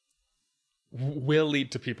how will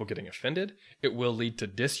lead to people getting offended. It will lead to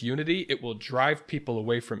disunity. It will drive people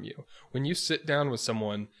away from you. When you sit down with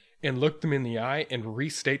someone and look them in the eye and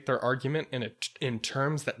restate their argument in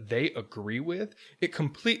terms that they agree with, it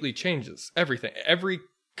completely changes everything. Every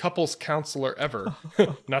couples counselor ever,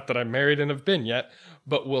 not that I'm married and have been yet,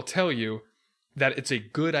 but will tell you that it's a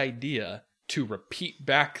good idea to repeat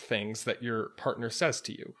back things that your partner says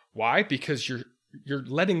to you. Why? Because you're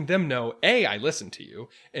letting them know, A, I listen to you,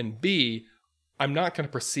 and B, I'm not going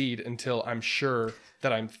to proceed until I'm sure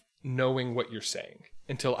that I'm knowing what you're saying,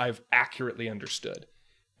 until I've accurately understood.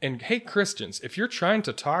 And hey, Christians, if you're trying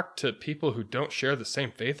to talk to people who don't share the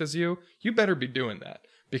same faith as you, you better be doing that.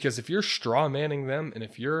 Because if you're straw manning them, and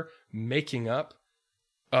if you're making up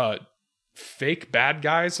fake bad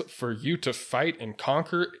guys for you to fight and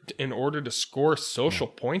conquer in order to score social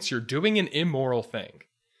points, you're doing an immoral thing.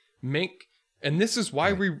 And this is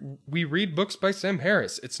why we read books by Sam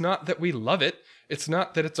Harris. It's not that we love it. It's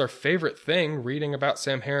not that it's our favorite thing reading about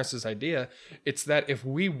Sam Harris's idea. It's that if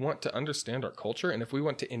we want to understand our culture and if we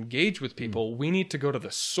want to engage with people, we need to go to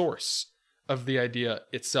the source of the idea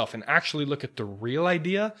itself and actually look at the real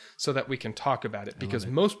idea so that we can talk about it. Because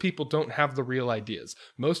most people don't have the real ideas.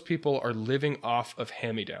 Most people are living off of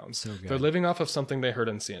hand-me-downs. They're living off of something they heard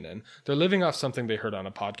on CNN. They're living off something they heard on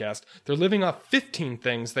a podcast. They're living off 15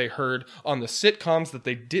 things they heard on the sitcoms that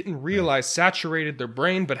they didn't realize saturated their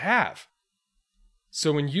brain, but have.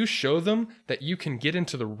 So when you show them that you can get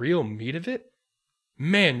into the real meat of it,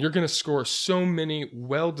 man, you're going to score so many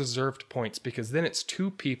well-deserved points, because then it's two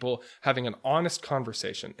people having an honest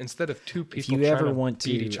conversation instead of two people trying to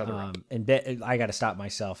beat each other up. And I got to stop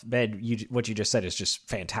myself. What you just said is just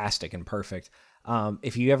fantastic and perfect.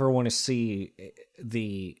 If you ever want to see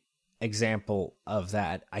the example of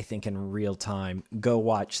that, I think in real time, go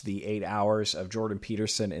watch the 8 hours of Jordan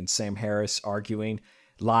Peterson and Sam Harris arguing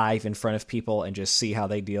live in front of people and just see how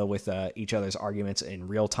they deal with each other's arguments in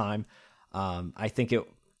real time. I think it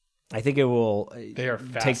will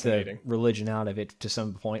take the religion out of it to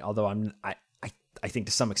some point, although I think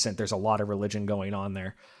to some extent there's a lot of religion going on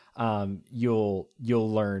there. You'll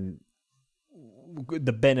learn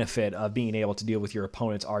the benefit of being able to deal with your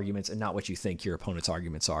opponent's arguments and not what you think your opponent's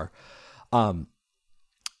arguments are.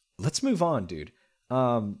 Let's move on, dude.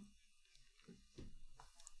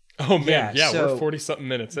 Oh man, so we're 40-something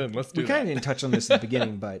minutes in. Let's do that. We kind of didn't touch on this at the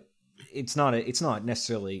beginning, but it's not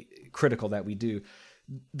necessarily critical that we do.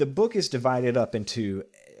 The book is divided up into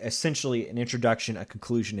essentially an introduction, a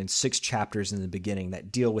conclusion, and 6 chapters in the beginning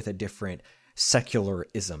that deal with a different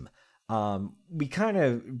secularism. We kind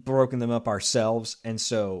of broken them up ourselves, and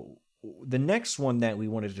so the next one that we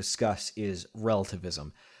want to discuss is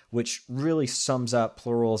relativism, which really sums up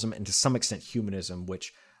pluralism and to some extent humanism,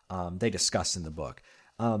 which they discuss in the book.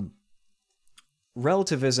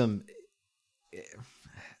 Relativism,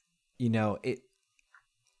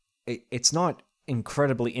 it's not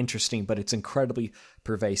incredibly interesting, but it's incredibly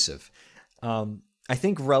pervasive. I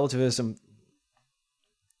think relativism.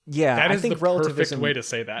 Yeah, that is I think the relativism, perfect way to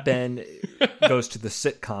say that. Ben, goes to the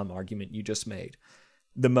sitcom argument you just made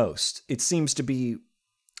the most. It seems to be,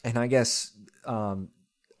 and I guess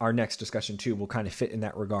our next discussion too will kind of fit in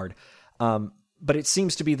that regard. But it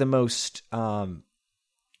seems to be the most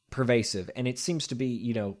pervasive, and it seems to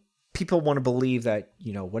be, people want to believe that,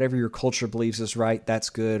 whatever your culture believes is right, that's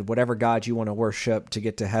good. Whatever God you want to worship to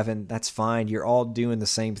get to heaven, that's fine. You're all doing the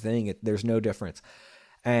same thing. There's no difference.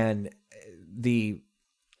 And the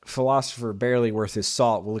philosopher barely worth his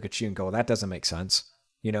salt will look at you and go, well, that doesn't make sense.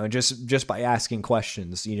 And just by asking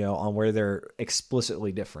questions, on where they're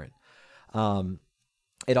explicitly different.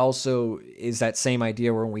 It also is that same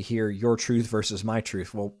idea when we hear your truth versus my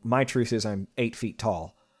truth. Well, my truth is I'm 8 feet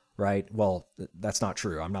tall, right? Well, that's not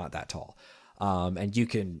true. I'm not that tall. We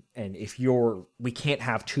can't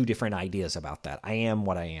have two different ideas about that. I am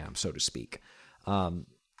what I am, so to speak.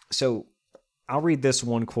 So I'll read this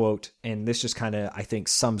one quote, and this just kind of, I think,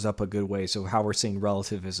 sums up a good way so how we're seeing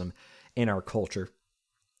relativism in our culture.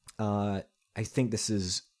 I think this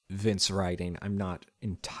is Vince writing. I'm not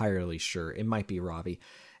entirely sure. It might be Ravi.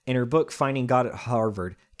 In her book, Finding God at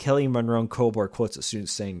Harvard, Kelly Monroe Coburn quotes a student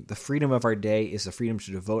saying, "The freedom of our day is the freedom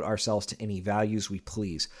to devote ourselves to any values we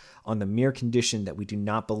please, on the mere condition that we do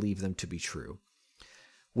not believe them to be true."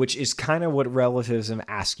 Which is kind of what relativism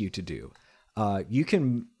asks you to do. You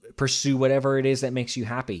can pursue whatever it is that makes you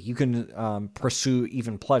happy. You can pursue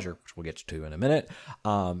even pleasure, which we'll get to in a minute.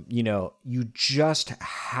 You just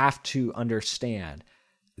have to understand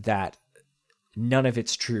that none of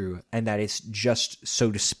it's true and that it's just, so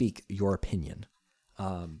to speak, your opinion.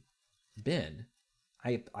 Ben,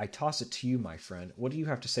 I toss it to you, my friend. What do you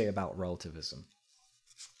have to say about relativism?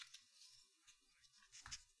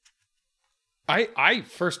 I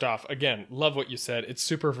first off, again, love what you said. It's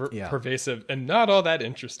super pervasive and not all that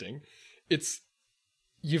interesting.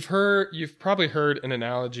 You've probably heard an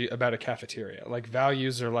analogy about a cafeteria. Like,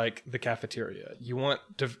 values are like the cafeteria.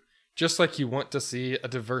 Just like you want to see a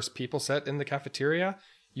diverse people set in the cafeteria,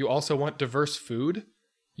 you also want diverse food.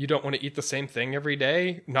 You don't want to eat the same thing every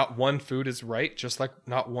day. Not one food is right, just like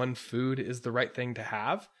not one food is the right thing to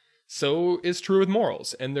have. So is true with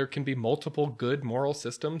morals. And there can be multiple good moral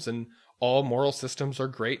systems, and all moral systems are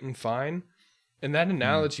great and fine. And that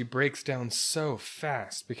analogy breaks down so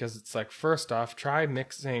fast, because it's like, first off, try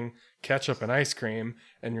mixing ketchup and ice cream,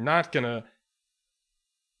 and you're not going to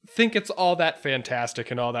think it's all that fantastic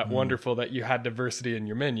and all that wonderful that you had diversity in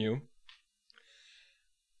your menu.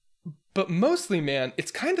 But mostly, man,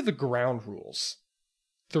 it's kind of the ground rules.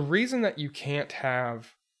 The reason that you can't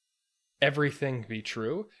have everything be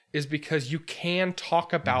true is because you can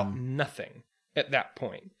talk about nothing at that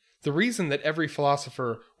point. The reason that every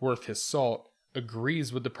philosopher worth his salt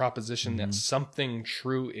agrees with the proposition that something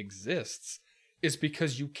true exists is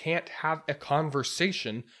because you can't have a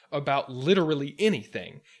conversation about literally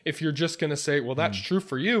anything. If you're just going to say, well, that's true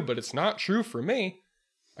for you, but it's not true for me.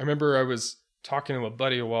 I remember I was talking to a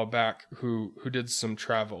buddy a while back who did some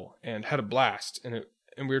travel and had a blast. And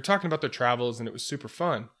we were talking about their travels, and it was super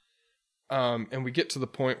fun. And we get to the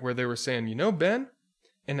point where they were saying, you know, Ben,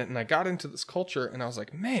 and I got into this culture, and I was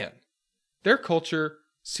like, man, their culture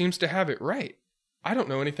seems to have it right. I don't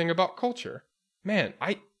know anything about culture. Man,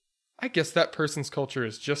 I guess that person's culture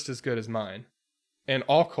is just as good as mine. And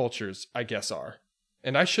all cultures, I guess, are.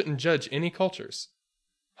 And I shouldn't judge any cultures.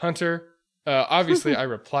 Hunter, obviously I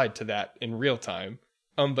replied to that in real time.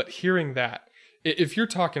 But hearing that, if you're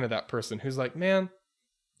talking to that person who's like, man,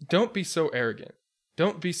 don't be so arrogant.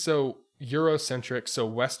 Don't be so Eurocentric, so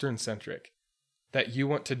Western-centric that you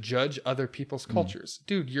want to judge other people's cultures.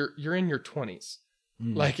 Dude, you're in your 20s.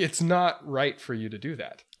 Like, it's not right for you to do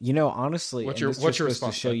that. You know, honestly, what's your response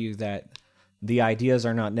to show you that the ideas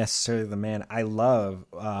are not necessarily the man. I love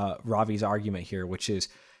Ravi's argument here, which is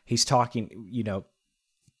he's talking, you know,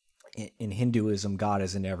 in Hinduism, God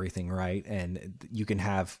is in everything, right? And you can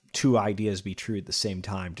have two ideas be true at the same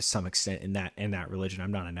time to some extent in that religion.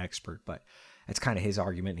 I'm not an expert, but it's kind of his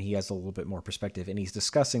argument. He has a little bit more perspective, and he's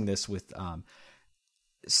discussing this with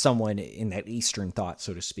someone in that Eastern thought,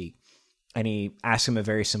 so to speak. And he asks him a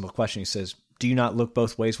very simple question. He says, do you not look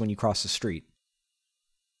both ways when you cross the street?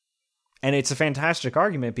 And it's a fantastic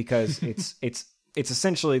argument because it's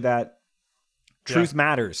essentially that truth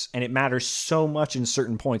matters, and it matters so much in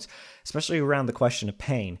certain points, especially around the question of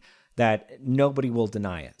pain, that nobody will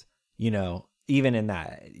deny it. You know, even in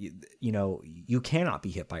that, you know, you cannot be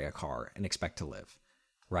hit by a car and expect to live,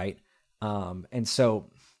 right? And so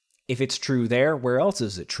if it's true there, where else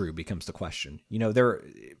is it true becomes the question. You know,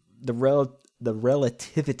 the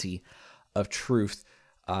relativity of truth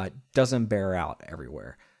doesn't bear out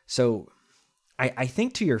everywhere. So I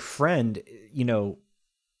think to your friend, you know,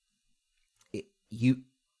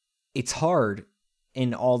 it's hard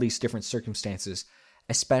in all these different circumstances,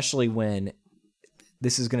 especially when,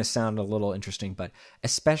 this is going to sound a little interesting, but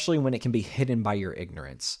especially when it can be hidden by your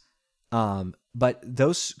ignorance. But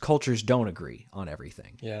those cultures don't agree on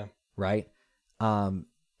everything. Yeah. Right? And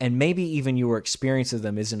maybe even your experience of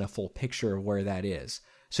them isn't a full picture of where that is.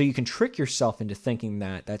 So you can trick yourself into thinking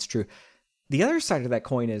that that's true. The other side of that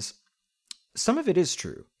coin is some of it is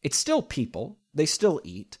true. It's still people. They still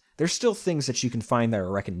eat. There's still things that you can find that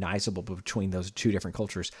are recognizable between those two different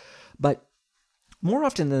cultures. But more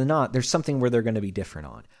often than not, there's something where they're going to be different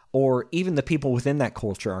on. Or even the people within that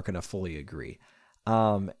culture aren't going to fully agree.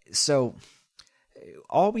 So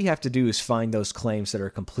all we have to do is find those claims that are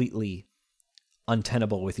completely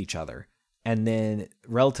untenable with each other. And then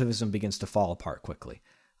relativism begins to fall apart quickly.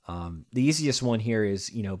 The easiest one here is,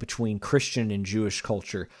 between Christian and Jewish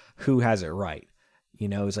culture, who has it right?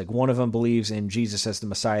 It's like one of them believes in Jesus as the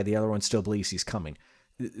Messiah, the other one still believes he's coming.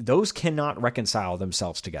 Those cannot reconcile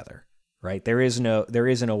themselves together, right? There isn't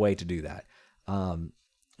a way to do that.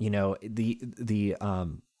 The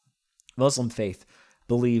Muslim faith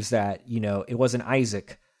believes that, it wasn't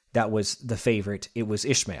Isaac that was the favorite, it was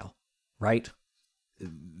Ishmael, right?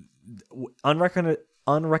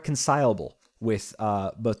 Unreconcilable with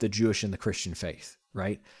both the Jewish and the Christian faith,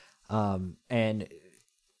 right? And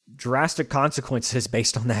drastic consequences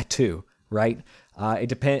based on that too, right?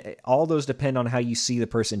 All those depend on how you see the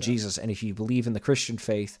person Jesus. And if you believe in the Christian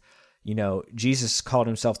faith, Jesus called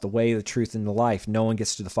himself the way, the truth, and the life. No one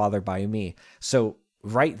gets to the Father by me. So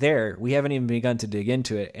right there, we haven't even begun to dig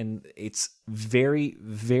into it. And it's very,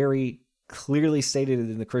 very clearly stated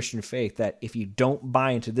in the Christian faith that if you don't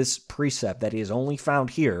buy into this precept that is only found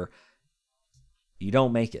here, you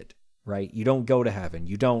don't make it, right? You don't go to heaven.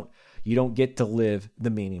 You don't get to live the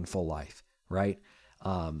meaningful life, right?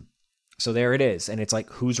 So there it is. And it's like,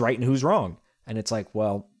 who's right and who's wrong? And it's like,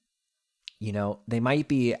 well, they might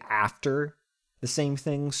be after the same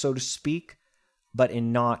thing, so to speak, but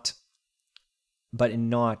in not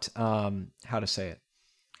how to say it,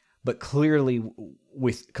 but clearly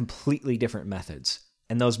with completely different methods.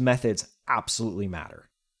 And those methods absolutely matter.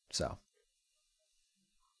 So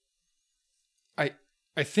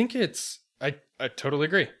I think I totally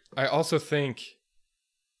agree. I also think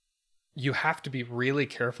you have to be really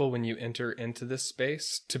careful when you enter into this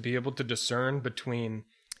space to be able to discern between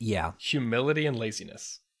humility and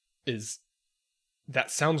laziness.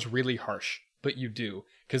 That sounds really harsh, but you do,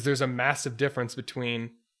 because there's a massive difference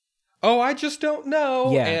between, I just don't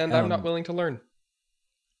know, and I'm not willing to learn.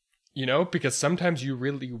 Because sometimes you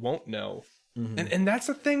really won't know. Mm-hmm. And that's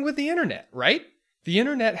the thing with the internet, right? The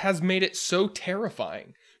internet has made it so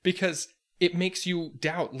terrifying because it makes you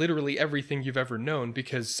doubt literally everything you've ever known,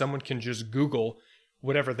 because someone can just Google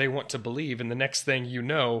whatever they want to believe, and the next thing you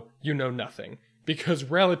know nothing. Because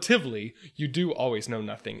relatively, you do always know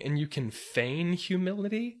nothing, and you can feign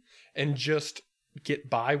humility and just get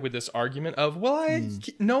by with this argument of,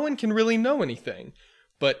 no one can really know anything,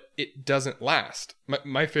 but it doesn't last.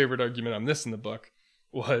 My favorite argument on this in the book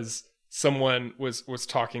was someone was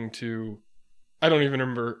talking to, I don't even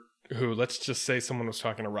remember who, let's just say someone was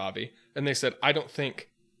talking to Ravi, and they said, I think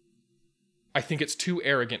it's too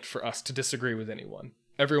arrogant for us to disagree with anyone.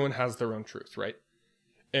 Everyone has their own truth, right?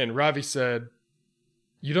 And Ravi said,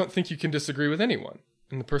 you don't think you can disagree with anyone?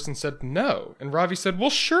 And the person said, no. And Ravi said,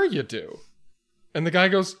 well, sure you do. And the guy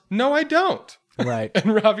goes, no, I don't. Right.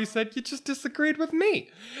 And Ravi said, you just disagreed with me.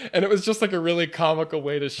 And it was just like a really comical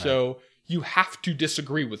way to show you have to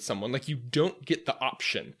disagree with someone. Like, you don't get the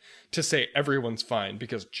option to say everyone's fine,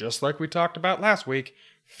 because just like we talked about last week,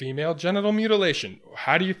 female genital mutilation.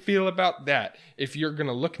 How do you feel about that? If you're going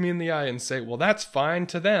to look me in the eye and say, well, that's fine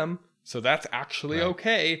to them, so that's actually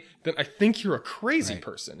okay, then I think you're a crazy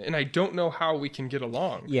person. And I don't know how we can get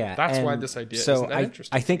along. Yeah. That's why this idea isn't that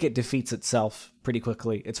interesting. I think it defeats itself pretty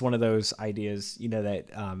quickly. It's one of those ideas,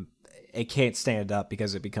 that it can't stand up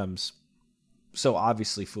because it becomes so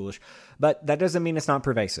obviously foolish. But that doesn't mean it's not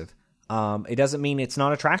pervasive. It doesn't mean it's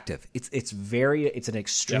not attractive. It's an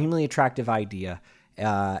extremely attractive idea.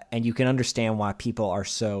 And you can understand why people are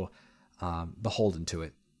so beholden to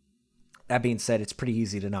it. That being said, it's pretty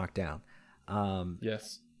easy to knock down.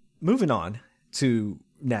 Yes. Moving on to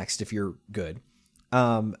next, if you're good.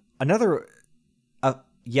 Hedonism.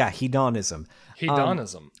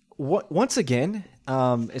 Hedonism. Once again,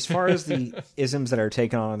 as far as the isms that are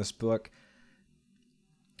taken on in this book,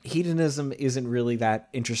 hedonism isn't really that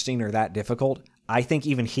interesting or that difficult. I think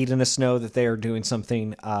even hedonists know that they are doing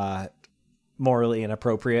something morally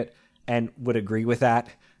inappropriate and would agree with that,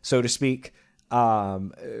 so to speak.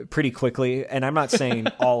 Pretty quickly. And I'm not saying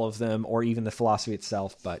all of them or even the philosophy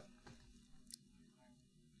itself, but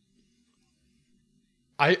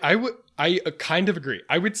I kind of agree.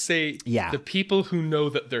 I would say the people who know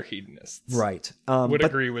that they're hedonists would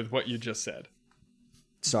agree with what you just said.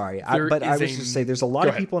 Sorry, I was just to say there's a lot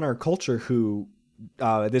of people in our culture who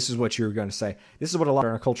this is what you were going to say. This is what a lot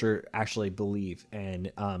of our culture actually believe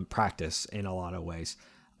and practice in a lot of ways,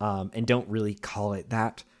 and don't really call it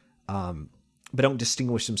that. But don't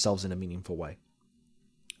distinguish themselves in a meaningful way.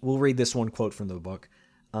 We'll read this one quote from the book.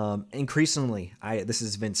 Increasingly, this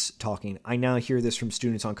is Vince talking, I now hear this from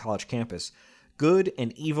students on college campus. Good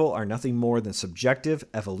and evil are nothing more than subjective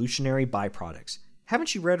evolutionary byproducts.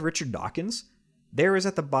 Haven't you read Richard Dawkins? There is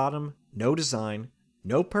at the bottom no design,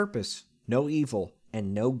 no purpose, no evil,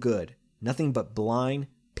 and no good. Nothing but blind,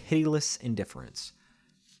 pitiless indifference.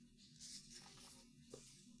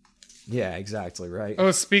 Yeah, exactly, right?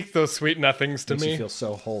 Oh, speak those sweet nothings to Makes me. you feel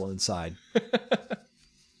so whole inside.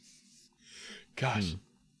 Gosh.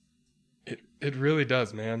 It really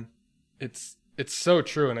does, man. It's so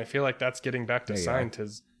true, and I feel like that's getting back to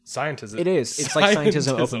scientism. It is. It's like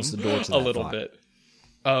scientism opens the door to that a little thought. bit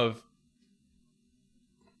of,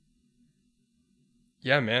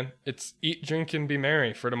 yeah, man. It's eat, drink, and be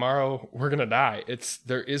merry. For tomorrow, we're gonna die.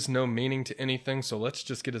 There is no meaning to anything, so let's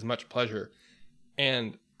just get as much pleasure.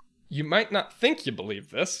 And you might not think you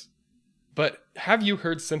believe this, but have you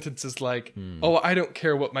heard sentences like, "Oh, I don't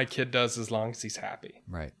care what my kid does as long as he's happy."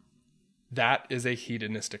 Right. That is a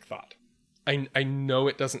hedonistic thought. I know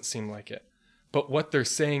it doesn't seem like it, but what they're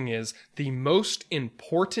saying is the most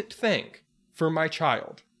important thing for my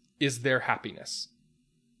child is their happiness.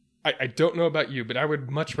 I don't know about you, but I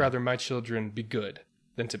would much rather my children be good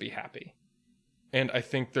than to be happy. And I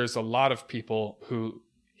think there's a lot of people who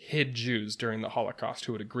hid Jews during the Holocaust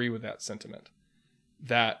who would agree with that sentiment.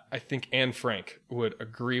 That I think Anne Frank would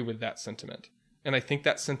agree with that sentiment. And I think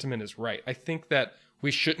that sentiment is right. I think that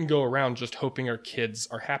we shouldn't go around just hoping our kids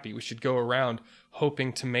are happy. We should go around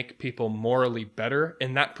hoping to make people morally better,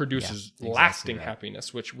 and that produces lasting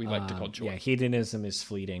happiness, which we like to call joy. Yeah, hedonism is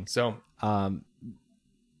fleeting. So,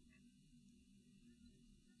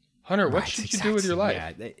 Hunter, what should you do with your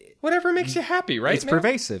life? Yeah, whatever makes you happy, right? It's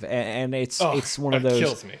pervasive, and it's one of those. It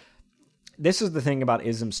kills me. This is the thing about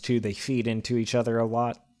isms too; they feed into each other a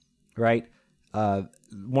lot, right?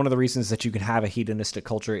 One of the reasons that you can have a hedonistic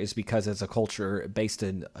culture is because it's a culture based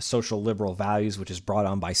in social liberal values, which is brought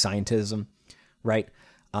on by scientism, right?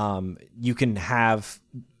 You can have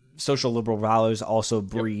social liberal values also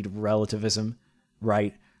breed relativism,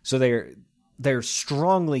 right? So they're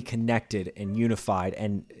strongly connected and unified,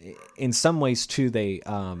 and in some ways too, they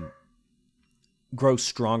grow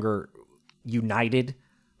stronger united,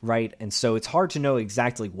 right? And so it's hard to know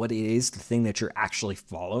exactly what it is, the thing that you're actually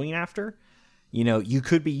following after. You know, you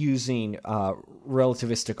could be using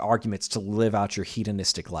relativistic arguments to live out your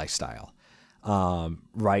hedonistic lifestyle,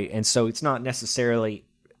 right? And so it's not necessarily,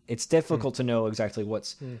 it's difficult to know exactly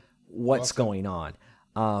what's going on.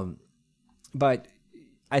 But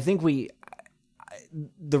I think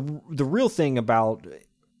the real thing about,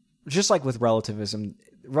 just like with relativism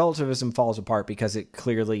falls apart because it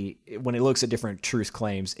clearly, when it looks at different truth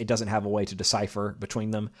claims, it doesn't have a way to decipher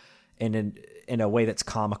between them. And in a way that's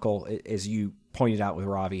comical, as you pointed out with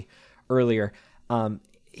Ravi earlier,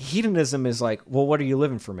 hedonism is like, well, what are you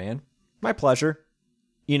living for, man? My pleasure.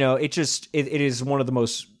 You know, it is one of the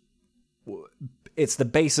most, it's the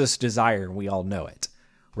basest desire, and we all know it,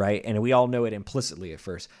 right? And we all know it implicitly at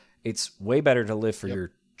first. It's way better to live for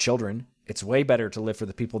your children. It's way better to live for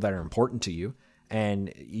the people that are important to you.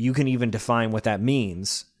 And you can even define what that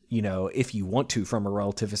means, you know, if you want to, from a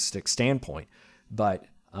relativistic standpoint. But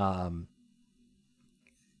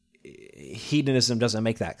hedonism doesn't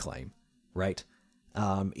make that claim, right?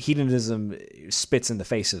 Hedonism spits in the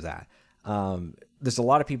face of that. There's a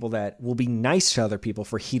lot of people that will be nice to other people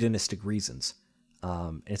for hedonistic reasons.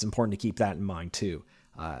 And it's important to keep that in mind too,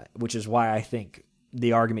 which is why I think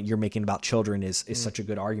the argument you're making about children is such a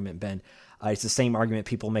good argument, Ben. It's the same argument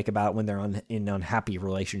people make about when they're in unhappy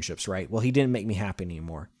relationships, right? Well, he didn't make me happy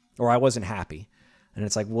anymore, or I wasn't happy. And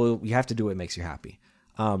it's like, well, you have to do what makes you happy.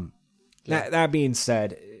 That being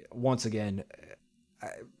said, once again,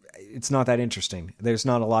 it's not that interesting. There's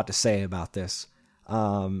not a lot to say about this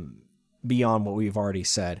beyond what we've already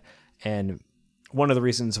said. And one of the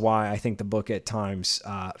reasons why I think the book at times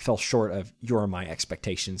fell short of your and my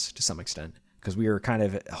expectations to some extent, because we were kind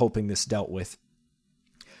of hoping this dealt with,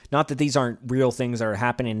 not that these aren't real things that are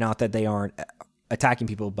happening, not that they aren't attacking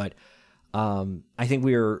people, but I think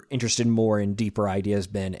we were interested more in deeper ideas,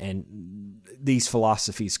 Ben, and these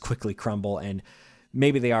philosophies quickly crumble, and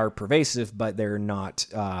maybe they are pervasive, but they're not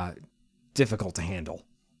difficult to handle.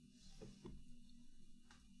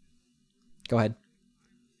 Go ahead.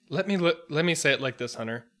 Let me say it like this,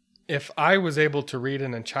 Hunter. If I was able to read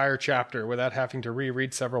an entire chapter without having to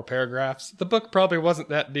reread several paragraphs, the book probably wasn't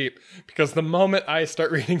that deep, because the moment I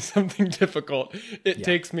start reading something difficult, it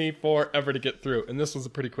takes me forever to get through. And this was a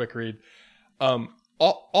pretty quick read.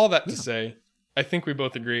 All that to say, I think we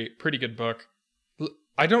both agree, pretty good book.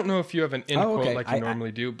 I don't know if you have an end quote like you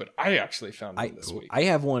normally do, but I actually found one this week. I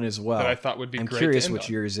have one as well that I thought would be great. I'm curious what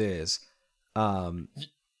yours is.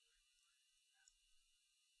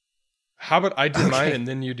 How about I do mine and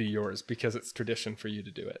then you do yours, because it's tradition for you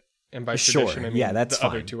to do it. And by tradition, I mean that's the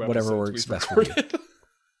fine. other two Whatever works best for you.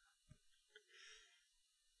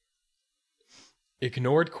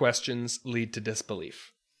 Ignored questions lead to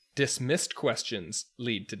disbelief. Dismissed questions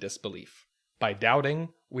lead to disbelief. By doubting,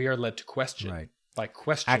 we are led to question. Right. by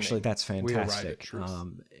questioning. Actually, that's fantastic.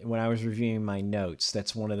 When I was reviewing my notes,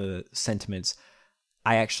 that's one of the sentiments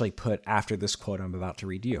I actually put after this quote I'm about to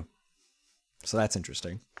read you. So that's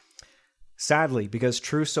interesting. Sadly, because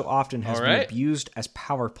truth so often has been abused as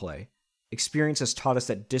power play, experience has taught us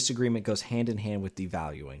that disagreement goes hand in hand with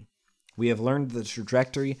devaluing. We have learned the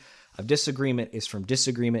trajectory of disagreement is from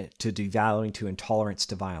disagreement to devaluing to intolerance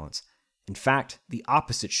to violence. In fact, the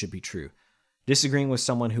opposite should be true. Disagreeing with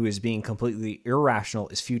someone who is being completely irrational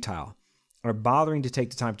is futile. Or bothering to take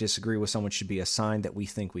the time to disagree with someone should be a sign that we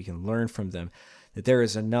think we can learn from them, that there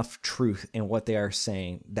is enough truth in what they are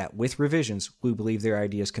saying that with revisions, we believe their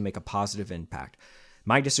ideas can make a positive impact.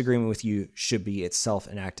 My disagreement with you should be itself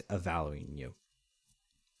an act of valuing you.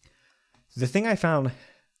 The thing I found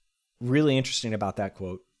really interesting about that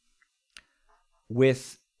quote,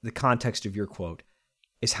 with the context of your quote,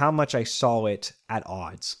 is how much I saw it at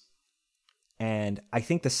odds. And I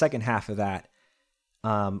think the second half of that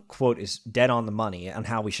quote is dead on the money on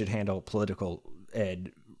how we should handle political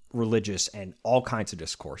and religious and all kinds of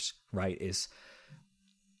discourse, right? Is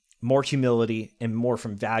more humility and more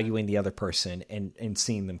from valuing the other person and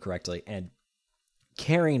seeing them correctly and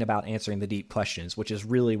caring about answering the deep questions, which is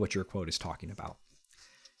really what your quote is talking about.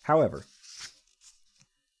 However,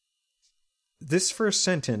 this first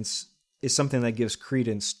sentence is something that gives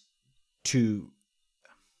credence to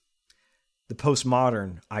the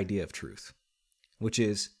postmodern idea of truth, which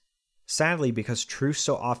is, sadly, because truth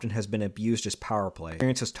so often has been abused as power play,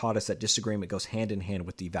 experience has taught us that disagreement goes hand in hand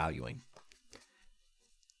with devaluing.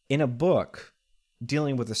 In a book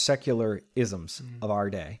dealing with the secular isms of our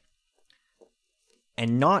day,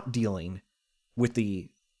 and not dealing with the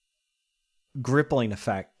crippling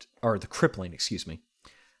effect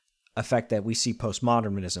that we see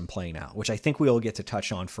postmodernism playing out, which I think we'll get to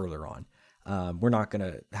touch on further on. We're not going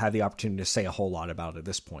to have the opportunity to say a whole lot about it at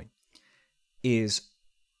this point, is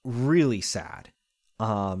really sad,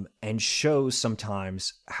 and shows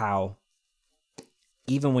sometimes how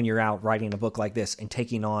even when you're out writing a book like this and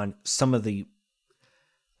taking on some of the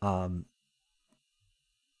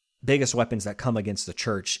biggest weapons that come against the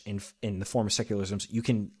church in the form of secularism, you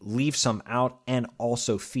can leave some out and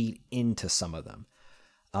also feed into some of them.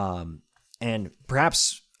 And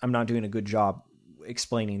perhaps I'm not doing a good job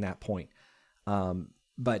explaining that point.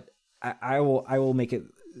 But I will make it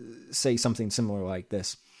say something similar like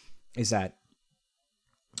this, is that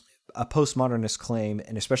a postmodernist claim,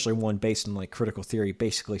 and especially one based on like critical theory,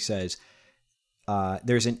 basically says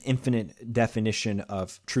there's an infinite definition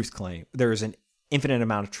of truth claim. There is an infinite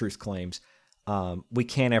amount of truth claims. We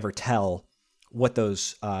can't ever tell what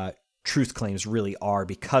those truth claims really are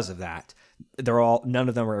because of that. None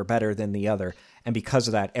of them are better than the other. And because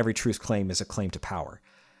of that, every truth claim is a claim to power.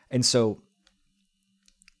 And so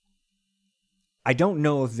I don't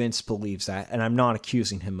know if Vince believes that, and I'm not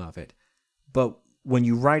accusing him of it. But when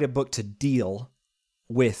you write a book to deal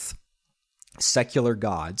with secular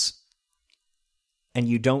gods, and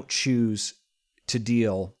you don't choose to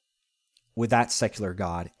deal with that secular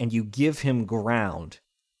god, and you give him ground,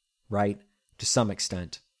 right, to some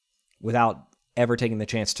extent, without ever taking the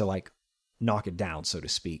chance to like knock it down, so to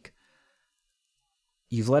speak,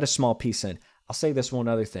 you've let a small piece in. I'll say this one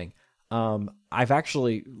other thing. I've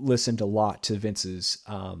actually listened a lot to Vince's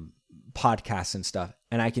podcasts and stuff,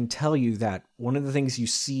 and I can tell you that one of the things you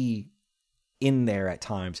see in there at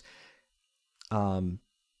times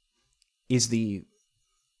is the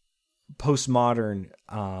postmodern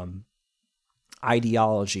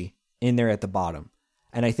ideology in there at the bottom.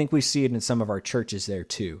 And I think we see it in some of our churches there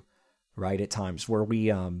too, right? At times where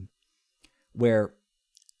we, where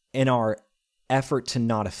in our effort to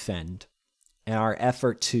not offend and our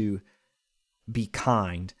effort to be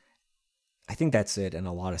kind, I think that's it in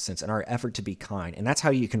a lot of sense, in our effort to be kind. And that's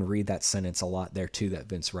how you can read that sentence a lot there too, that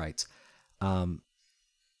Vince writes.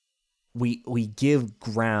 We give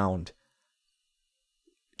ground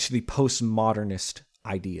to the postmodernist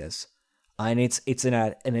ideas. And it's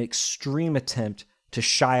an extreme attempt to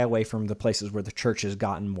shy away from the places where the church has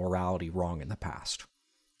gotten morality wrong in the past.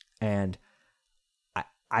 And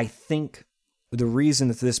I think the reason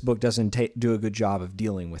that this book doesn't do a good job of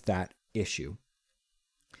dealing with that issue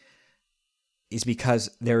is because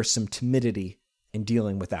there's some timidity in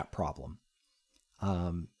dealing with that problem.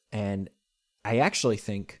 And I actually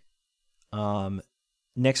think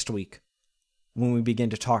next week, when we begin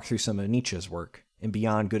to talk through some of Nietzsche's work and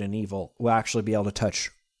Beyond Good and Evil, we'll actually be able to touch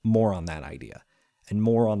more on that idea and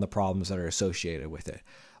more on the problems that are associated with it,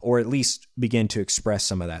 or at least begin to express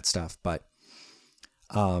some of that stuff. But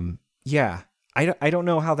yeah, I don't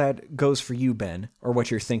know how that goes for you, Ben, or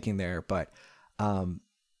what you're thinking there, but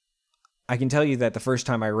I can tell you that the first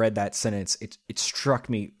time I read that sentence, it struck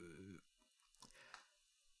me.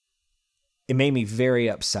 It made me very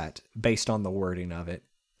upset based on the wording of it,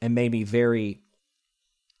 and made me very.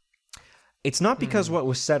 It's not because what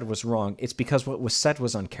was said was wrong. It's because what was said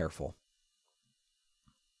was uncareful.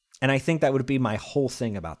 And I think that would be my whole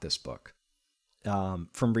thing about this book,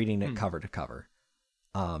 from reading it cover to cover.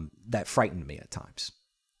 That frightened me at times.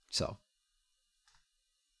 So.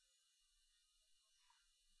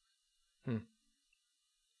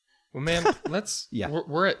 Well, man, let's.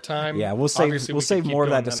 We're at time. Yeah, we'll save more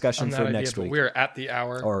of that discussion for next week. We're at the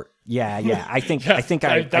hour. Or I think I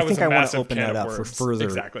want to open that up for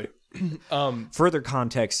further further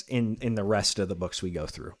context in the rest of the books we go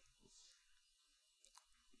through.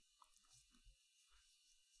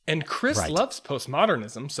 And Chris loves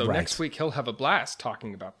postmodernism, so next week he'll have a blast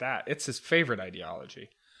talking about that. It's his favorite ideology.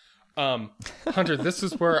 Hunter, this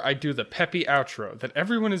is where I do the peppy outro that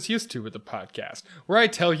everyone is used to with the podcast, where I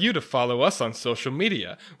tell you to follow us on social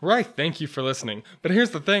media, where I thank you for listening. But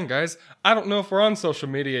here's the thing, guys. I don't know if we're on social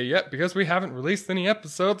media yet because we haven't released any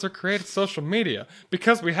episodes or created social media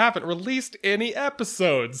because we haven't released any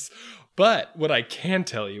episodes. But what I can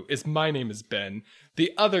tell you is my name is Ben.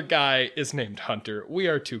 The other guy is named Hunter. We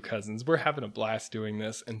are two cousins. We're having a blast doing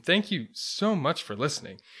this. And thank you so much for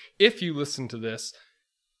listening. If you listen to this,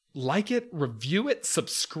 like it, review it,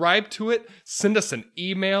 subscribe to it, send us an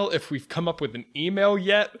email if we've come up with an email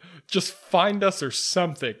yet. Just find us or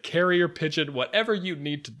something. Carrier pigeon, whatever you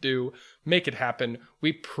need to do, make it happen.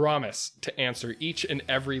 We promise to answer each and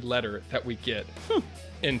every letter that we get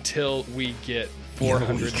until we get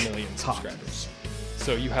 400 million subscribers.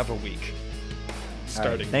 So you have a week.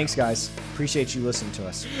 Starting. Thanks, guys. Appreciate you listening to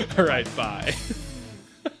us. All right, bye.